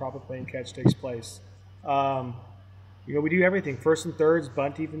until the proper play and catch takes place. We do everything: first and thirds,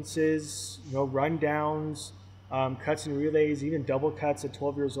 bunt defenses, run downs, cuts and relays, even double cuts at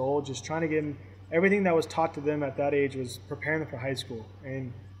 12 years old. Just trying to get them. Everything that was taught to them at that age was preparing them for high school.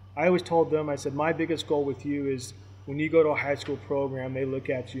 And I always told them, I said, my biggest goal with you is, when you go to a high school program, they look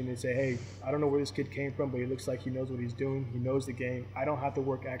at you and they say, hey, I don't know where this kid came from, but he looks like he knows what he's doing. He knows the game. I don't have to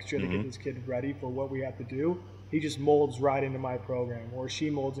work extra to get this kid ready for what we have to do. He just molds right into my program, or she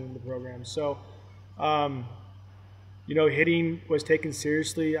molds into the program. So, hitting was taken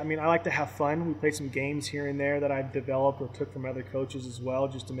seriously. I like to have fun. We played some games here and there that I've developed or took from other coaches as well,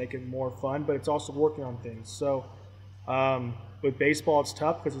 just to make it more fun, but it's also working on things. So with baseball, it's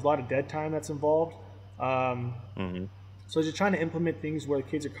tough because there's a lot of dead time that's involved. So just trying to implement things where the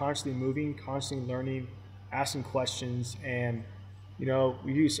kids are constantly moving, constantly learning, asking questions, and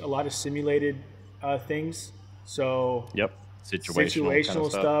we use a lot of simulated things. So situational kind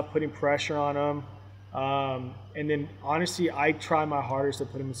of stuff, putting pressure on them, and then honestly, I try my hardest to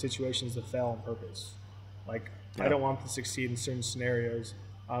put them in situations that fail on purpose. I don't want them to succeed in certain scenarios.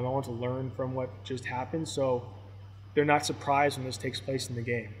 I want to learn from what just happened, so they're not surprised when this takes place in the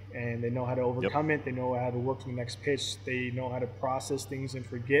game, and they know how to overcome it. They know how to work to the next pitch. They know how to process things and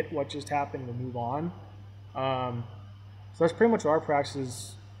forget what just happened and move on. So that's pretty much what our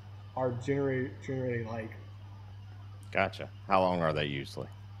practices are generally like. Gotcha. How long are they usually?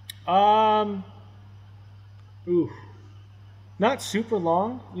 Not super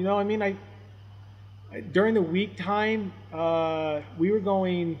long. During the week time, we were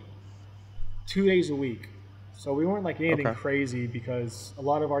going 2 days a week. So we weren't anything crazy, because a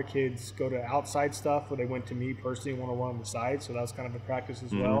lot of our kids go to outside stuff where they went to me personally one-on-one on the side. So that was kind of a practice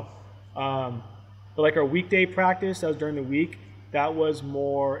as well. But our weekday practice, that was during the week, that was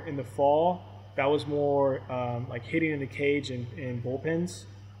more in the fall. That was more hitting in the cage and bullpens.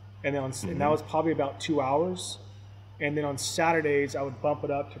 And that was probably about 2 hours. And then on Saturdays, I would bump it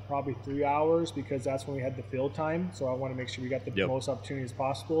up to probably 3 hours because that's when we had the field time. So I want to make sure we got the most opportunities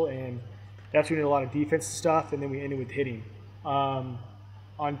possible. And that's when we did a lot of defensive stuff. And then we ended with hitting. On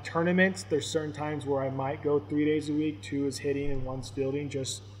tournaments, there's certain times where I might go 3 days a week. 2 is hitting and 1's fielding,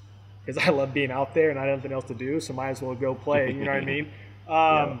 just because I love being out there and I have nothing else to do. So might as well go play. You know what I mean?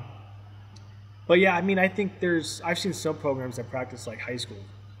 But yeah, I mean, I think I've seen some programs that practice like high school,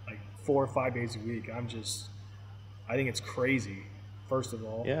 like 4 or 5 days a week. I think it's crazy, first of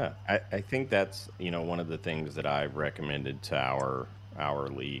all. Yeah, I think that's, one of the things that I've recommended to our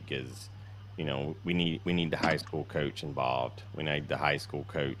league is, we need the high school coach involved. We need the high school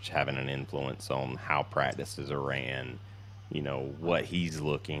coach having an influence on how practices are ran, what he's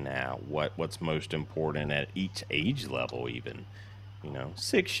looking at, what's most important at each age level even.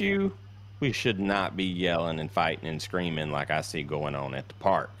 6U, we should not be yelling and fighting and screaming like I see going on at the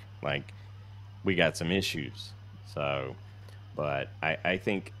park. Like, we got some issues. So, but I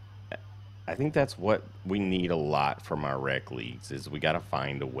think that's what we need a lot from our rec leagues is we got to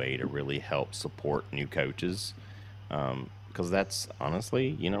find a way to really help support new coaches. Because that's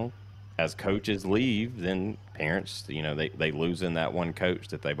honestly, as coaches leave, then parents, they lose in that one coach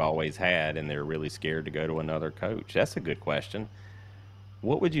that they've always had and they're really scared to go to another coach. That's a good question.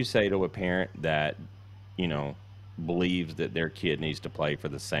 What would you say to a parent that, believes that their kid needs to play for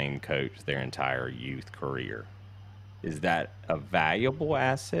the same coach their entire youth career? Is that a valuable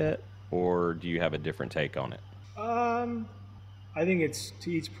asset, or do you have a different take on it? I think it's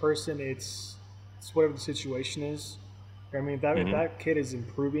to each person. It's whatever the situation is. I mean, if that kid is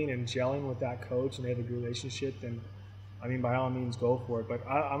improving and gelling with that coach and they have a good relationship, then I mean, by all means, go for it. But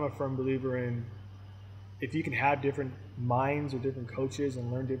I'm a firm believer in if you can have different minds or different coaches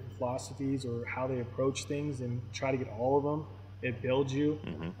and learn different philosophies or how they approach things and try to get all of them, it builds you.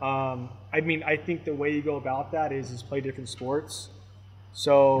 I mean, I think the way you go about that is play different sports.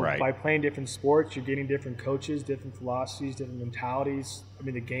 So by playing different sports, you're getting different coaches, different philosophies, different mentalities. I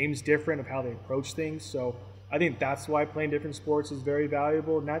mean, the game's different of how they approach things. So I think that's why playing different sports is very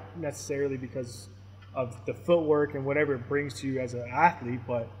valuable, not necessarily because of the footwork and whatever it brings to you as an athlete,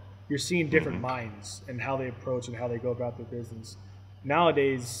 but you're seeing different minds and how they approach and how they go about their business.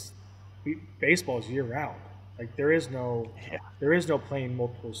 Nowadays, baseball is year-round. Like there is no playing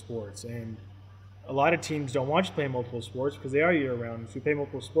multiple sports, and a lot of teams don't want you playing multiple sports because they are year-round. If you play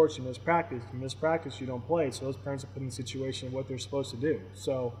multiple sports, you miss practice. If you miss practice, you don't play. So those parents are put in the situation of what they're supposed to do.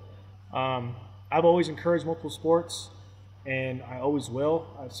 So I've always encouraged multiple sports, and I always will,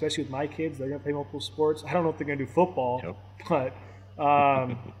 especially with my kids. They're going to play multiple sports. I don't know if they're going to do football, but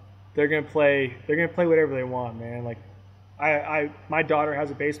they're going to play whatever they want, man. Like my daughter has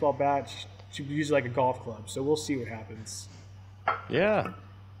a baseball bat. She uses like a golf club, so we'll see what happens. Yeah,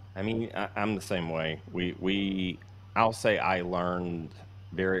 I mean, I'm the same way. I'll say I learned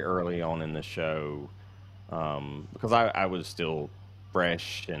very early on in the show because I was still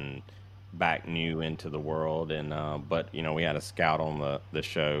fresh and back new into the world, and but we had a scout on the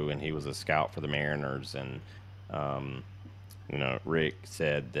show, and he was a scout for the Mariners, and Rick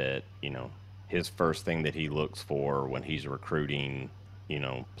said that his first thing that he looks for when he's recruiting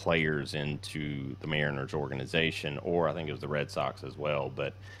players into the Mariners organization, or I think it was the Red Sox as well,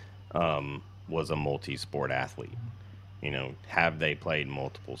 but was a multi-sport athlete. Have they played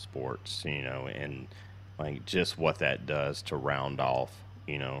multiple sports, and like just what that does to round off,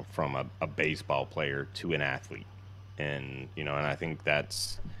 from a baseball player to an athlete. And, and I think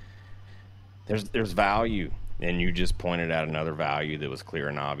there's value. And you just pointed out another value that was clear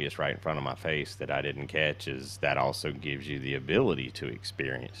and obvious right in front of my face that I didn't catch, is that also gives you the ability to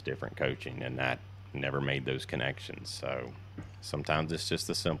experience different coaching, and that never made those connections. So sometimes it's just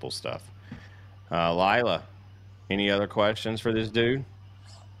the simple stuff. Lila, any other questions for this dude?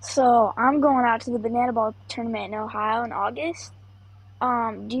 So I'm going out to the banana ball tournament in Ohio in August.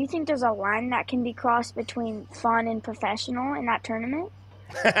 Do you think there's a line that can be crossed between fun and professional in that tournament?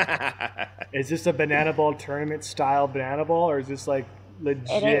 Is this a banana ball tournament style banana ball, or is this like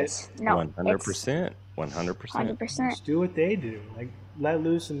legit? It is. No, 100%. 100%. 100%. Just do what they do. Like let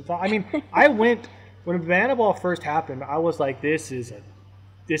loose and I mean, I went when banana ball first happened. I was like, this is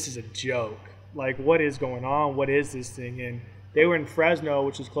a joke. Like, what is going on? What is this thing? And they were in Fresno,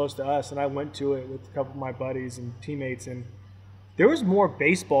 which is close to us, and I went to it with a couple of my buddies and teammates, and there was more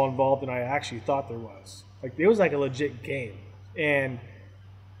baseball involved than I actually thought there was. Like, it was like a legit game, and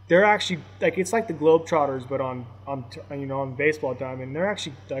they're actually like, it's like the Globetrotters, but on baseball time, and they're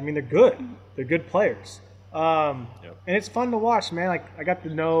actually, I mean, they're good. They're good players, and it's fun to watch, man. Like, I got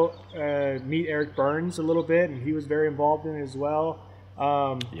to meet Eric Burns a little bit, and he was very involved in it as well.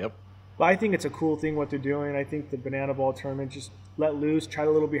 But I think it's a cool thing what they're doing. I think the banana ball tournament, just let loose, try a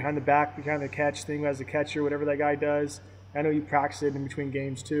little behind the back, behind the catch thing as a catcher, whatever that guy does. I know you practice it in between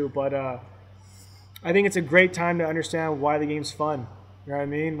games too, but I think it's a great time to understand why the game's fun. You know what I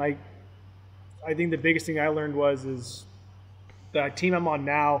mean? Like, I think the biggest thing I learned is the team I'm on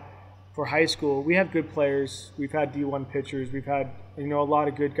now for high school, we have good players. We've had D1 pitchers. We've had, a lot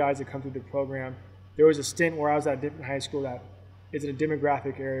of good guys that come through the program. There was a stint where I was at a different high school that is in a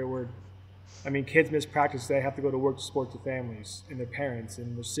demographic area where, kids miss practice. They have to go to work to support their families and their parents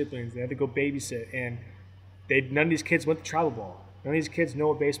and their siblings. They have to go babysit. And none of these kids went to travel ball. None of these kids know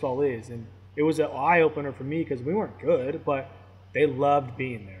what baseball is. And it was an eye-opener for me because we weren't good, but they loved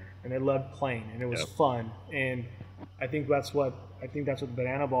being there. And they loved playing. And it was fun. And I think that's what the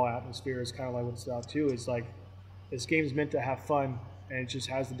banana ball atmosphere is kind of like what's out too. Is like this game's meant to have fun, and it just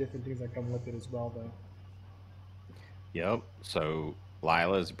has the different things that come with it as well, though. Yep. So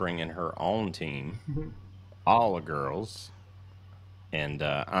Lila's bringing her own team, all the girls, and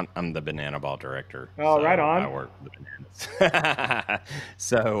I'm the banana ball director. Oh, so right on. I work with the bananas.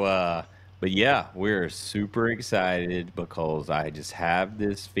 So, but yeah, we're super excited because I just have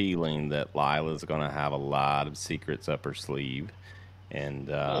this feeling that Lila's going to have a lot of secrets up her sleeve. And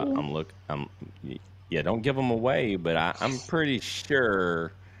don't give them away, but I'm pretty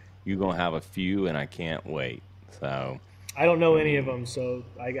sure you're going to have a few, and I can't wait. So I don't know any of them, so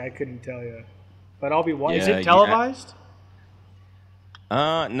I couldn't tell you. But I'll be watching. Is it televised?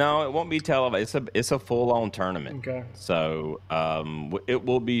 No, it won't be televised. It's a full-on tournament. Okay. So it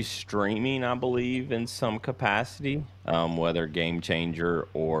will be streaming, I believe, in some capacity, whether Game Changer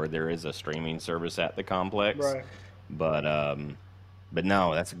or there is a streaming service at the complex. Right. But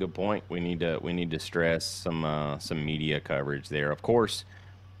no, that's a good point. We need to stress some media coverage there. Of course,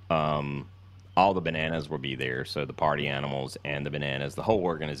 all the bananas will be there. So the party animals and the bananas, the whole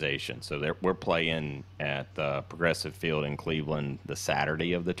organization. So we're playing at the Progressive Field in Cleveland the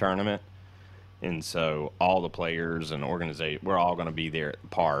Saturday of the tournament, and so all the players and organization, we're all going to be there at the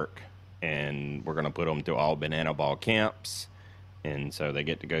park, and we're going to put them through all banana ball camps. And so they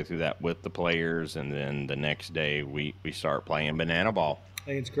get to go through that with the players, and then the next day we start playing banana ball. I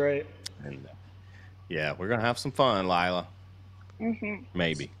think it's great. And yeah, we're gonna have some fun, Lila. Mm-hmm.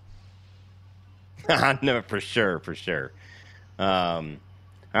 Maybe. I know for sure. All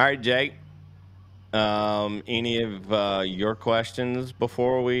right, Jake. Any of your questions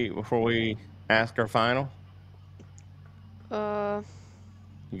before we ask our final? You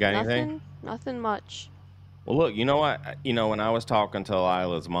got anything? Nothing much. Well, look, you know what? When I was talking to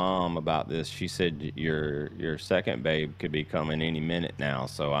Lila's mom about this, she said your second babe could be coming any minute now.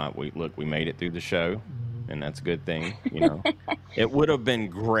 So we made it through the show, and that's a good thing. It would have been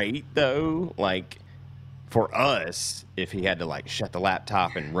great though, like for us, if he had to like shut the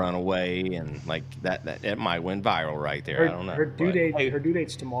laptop and run away, and like that it might went viral right there. I don't know. Her due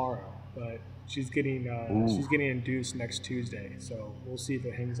date's tomorrow, but she's getting induced next Tuesday. So we'll see if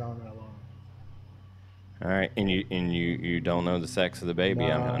it hangs on that long. All right, and you don't know the sex of the baby,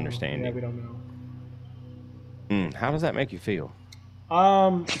 I'm understanding. Yeah, we don't know. How does that make you feel?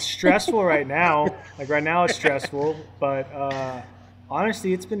 It's stressful right now. Like right now, it's stressful, but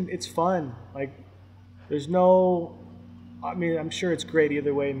honestly, it's fun. Like there's no. I'm sure it's great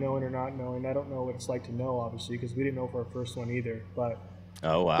either way, knowing or not knowing. I don't know what it's like to know, obviously, because we didn't know for our first one either. But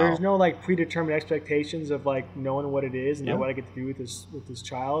oh wow, there's no like predetermined expectations of like knowing what it is and what I get to do with this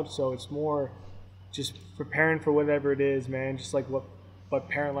child. So it's more just preparing for whatever it is, man. Just like what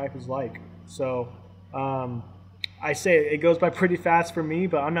parent life is like. So I say it goes by pretty fast for me,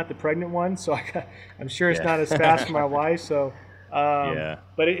 but I'm not the pregnant one, so I'm sure it's not as fast for my wife. So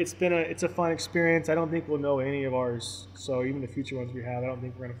but it's a fun experience. I don't think we'll know any of ours. So even the future ones we have, I don't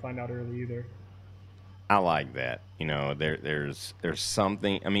think we're gonna find out early either. I like that. There's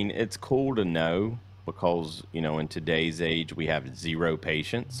something. It's cool to know. Because, in today's age, we have zero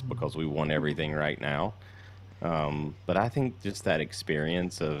patience because we want everything right now. But I think just that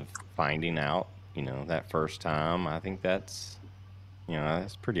experience of finding out, that first time, I think that's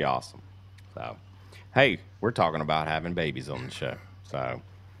pretty awesome. So, hey, we're talking about having babies on the show. So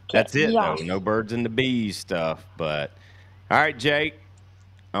that's it, though. No birds and the bees stuff. But, all right, Jake.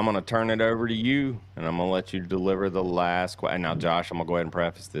 I'm going to turn it over to you, and I'm going to let you deliver the last question. Now, Josh, I'm going to go ahead and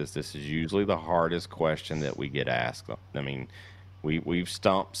preface this. This is usually the hardest question that we get asked. We've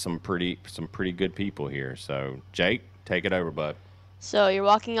stumped some pretty good people here. So, Jake, take it over, bud. So you're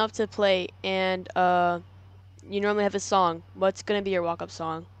walking up to plate, and you normally have a song. What's going to be your walk-up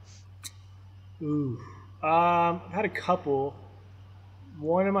song? Ooh. I've had a couple.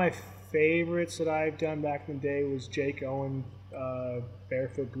 One of my favorites that I've done back in the day was Jake Owen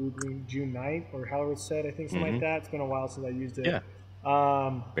Barefoot Blue Green June 9th, or however it's said, I think something like that. It's been a while since I used it. Yeah.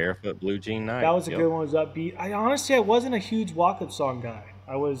 Barefoot Blue Jean Night. That was a good one. It was upbeat. I wasn't a huge walk-up song guy.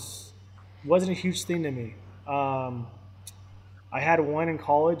 Wasn't a huge thing to me. I had one in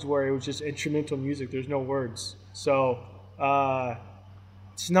college where it was just instrumental music. There's no words. So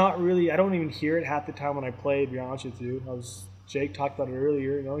it's not really, I don't even hear it half the time when I play, to be honest with you. Jake talked about it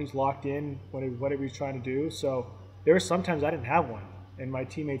earlier. You know, he's locked in whatever he's trying to do. So there were sometimes I didn't have one, and my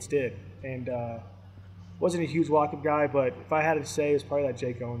teammates did. And wasn't a huge walk-up guy, but if I had to say, it's probably that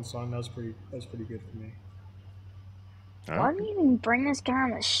Jake Owens song. That was pretty good for me. Why do you even bring this guy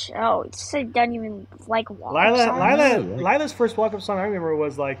on the show? It just doesn't even like walk-up songs. Lila's first walk-up song I remember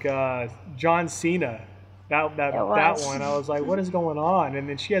was like John Cena. That one. I was like, what is going on? And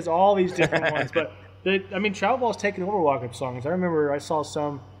then she has all these different ones. But Travel Ball's taking over walk-up songs. I remember I saw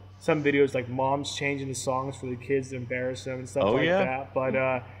some videos like moms changing the songs for the kids to embarrass them and stuff that.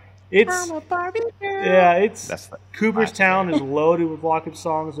 But Cooperstown is loaded with walk-up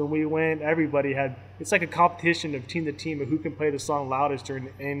songs. When we went, everybody had. It's like a competition of team to team of who can play the song loudest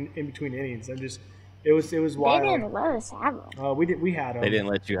in between innings. It was wild. They didn't let us have them. We had them. They didn't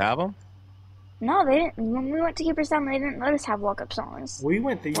let you have them? No, they didn't. When we went to Cooperstown, they didn't let us have walk-up songs. We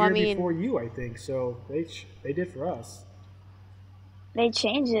went the year before you, I think. So they did for us. They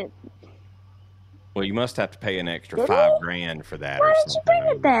changed it. Well, you must have to pay an extra $5,000 for that. Why didn't you bring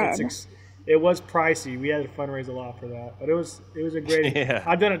it then? It was pricey. We had to fundraise a lot for that, but it was a great. Yeah.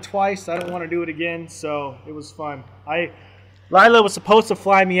 I've done it twice. I don't want to do it again, so it was fun. Lila was supposed to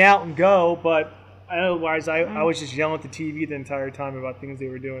fly me out and go, but otherwise I was just yelling at the TV the entire time about things they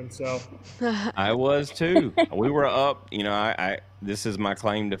were doing. So I was too. We were up. You know, this is my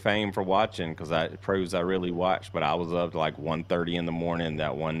claim to fame for watching because pros I really watched, but I was up to like 1:30 in the morning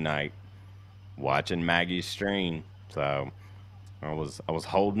that one night watching Maggie's stream. So I was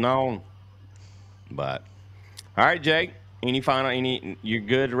holding on. But all right, Jake. You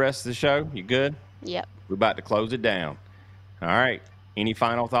good the rest of the show? You good? Yep. We're about to close it down. All right. Any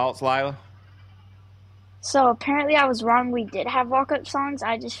final thoughts, Lila? So apparently I was wrong. We did have walk-up songs.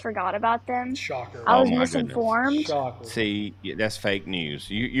 I just forgot about them. Shocker. I was misinformed. Shocker. See, that's fake news.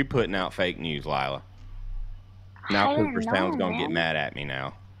 You're putting out fake news, Lila. Now Cooperstown's going to get mad at me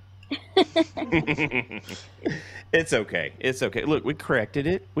now. It's okay. It's okay. Look, we corrected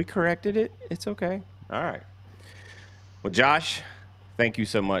it. It's okay. All right. Well, Josh, thank you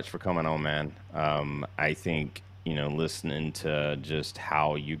so much for coming on, man. I think, listening to just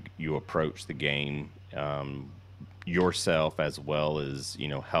how you approach the game, yourself as well as,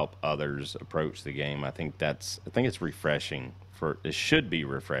 help others approach the game. I think it's refreshing it should be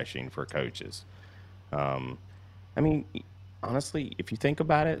refreshing for coaches. Honestly, if you think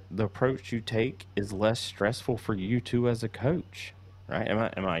about it, the approach you take is less stressful for you too as a coach, right?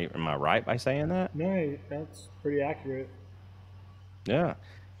 Am I right by saying that? No, that's pretty accurate. Yeah.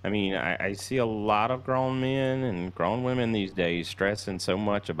 I see a lot of grown men and grown women these days stressing so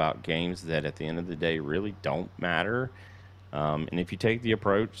much about games that at the end of the day really don't matter. And if you take the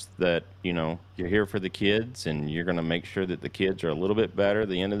approach that, you're here for the kids and you're going to make sure that the kids are a little bit better at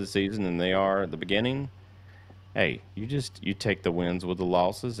the end of the season than they are at the beginning, hey, you take the wins with the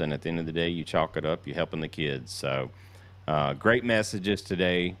losses, and at the end of the day, you chalk it up. You're helping the kids. So, great messages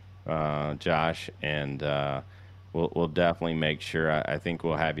today, Josh, and we'll definitely make sure. I think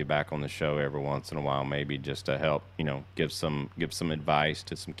we'll have you back on the show every once in a while, maybe just to help, give some advice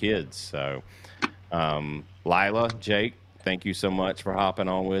to some kids. So, Lila, Jake, thank you so much for hopping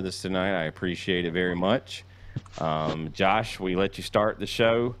on with us tonight. I appreciate it very much. Josh, we let you start the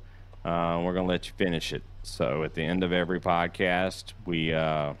show. We're going to let you finish it. So at the end of every podcast, we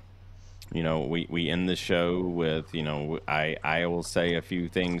end the show with, I will say a few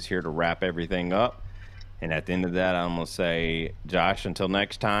things here to wrap everything up. And at the end of that, I'm going to say, Josh, until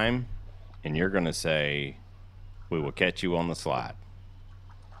next time. And you're going to say, we will catch you on the slide.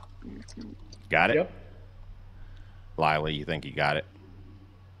 Got it? Yep. Lila, you think you got it?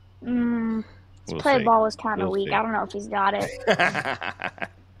 His play ball was kind of weak. See. I don't know if he's got it.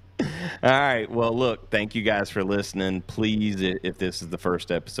 All right. Well, look, thank you guys for listening. Please, if this is the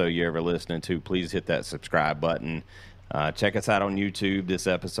first episode you're ever listening to, please hit that subscribe button. Check us out on YouTube. This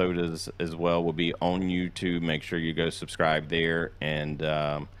episode as well will be on YouTube. Make sure you go subscribe there.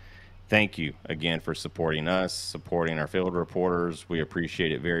 And thank you again for supporting us, supporting our field reporters. We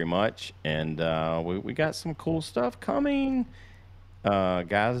appreciate it very much. And we got some cool stuff coming.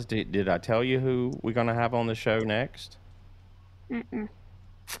 Guys, did I tell you who we're going to have on the show next? Mm-mm.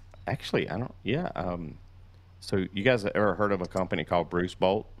 Actually, I don't. Yeah. So you guys ever heard of a company called Bruce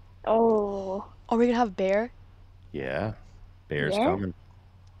Bolt? Oh. Are we gonna have Bear? Yeah. Bear's coming.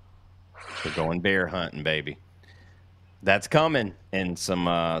 We're going bear hunting, baby. That's coming, and some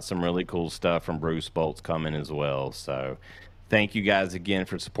really cool stuff from Bruce Bolt's coming as well. So thank you guys again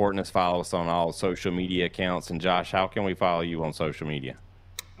for supporting us. Follow us on all social media accounts. And Josh, how can we follow you on social media?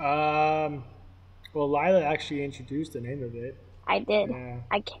 Well, Lila actually introduced the name of it. I did. Yeah.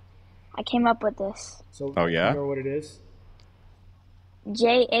 I came up with this. So oh yeah, you know what it is?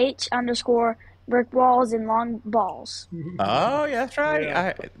 JH_ brick walls and long balls. Oh, yeah, that's right.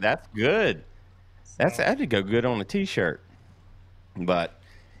 Yeah. That's good. That'd go good on a T-shirt. But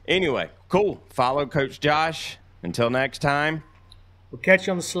anyway, cool. Follow Coach Josh. Until next time. We'll catch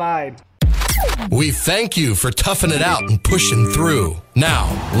you on the slide. We thank you for toughing it out and pushing through. Now,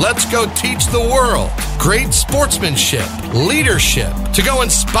 let's go teach the world great sportsmanship, leadership, to go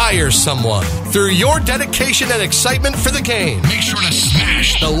inspire someone through your dedication and excitement for the game. Make sure to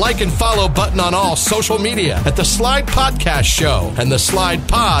smash the like and follow button on all social media at The Slide Podcast Show and The Slide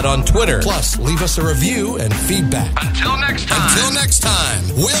Pod on Twitter. Plus, leave us a review and feedback. Until next time,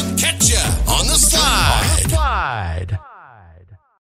 we'll catch you on the slide.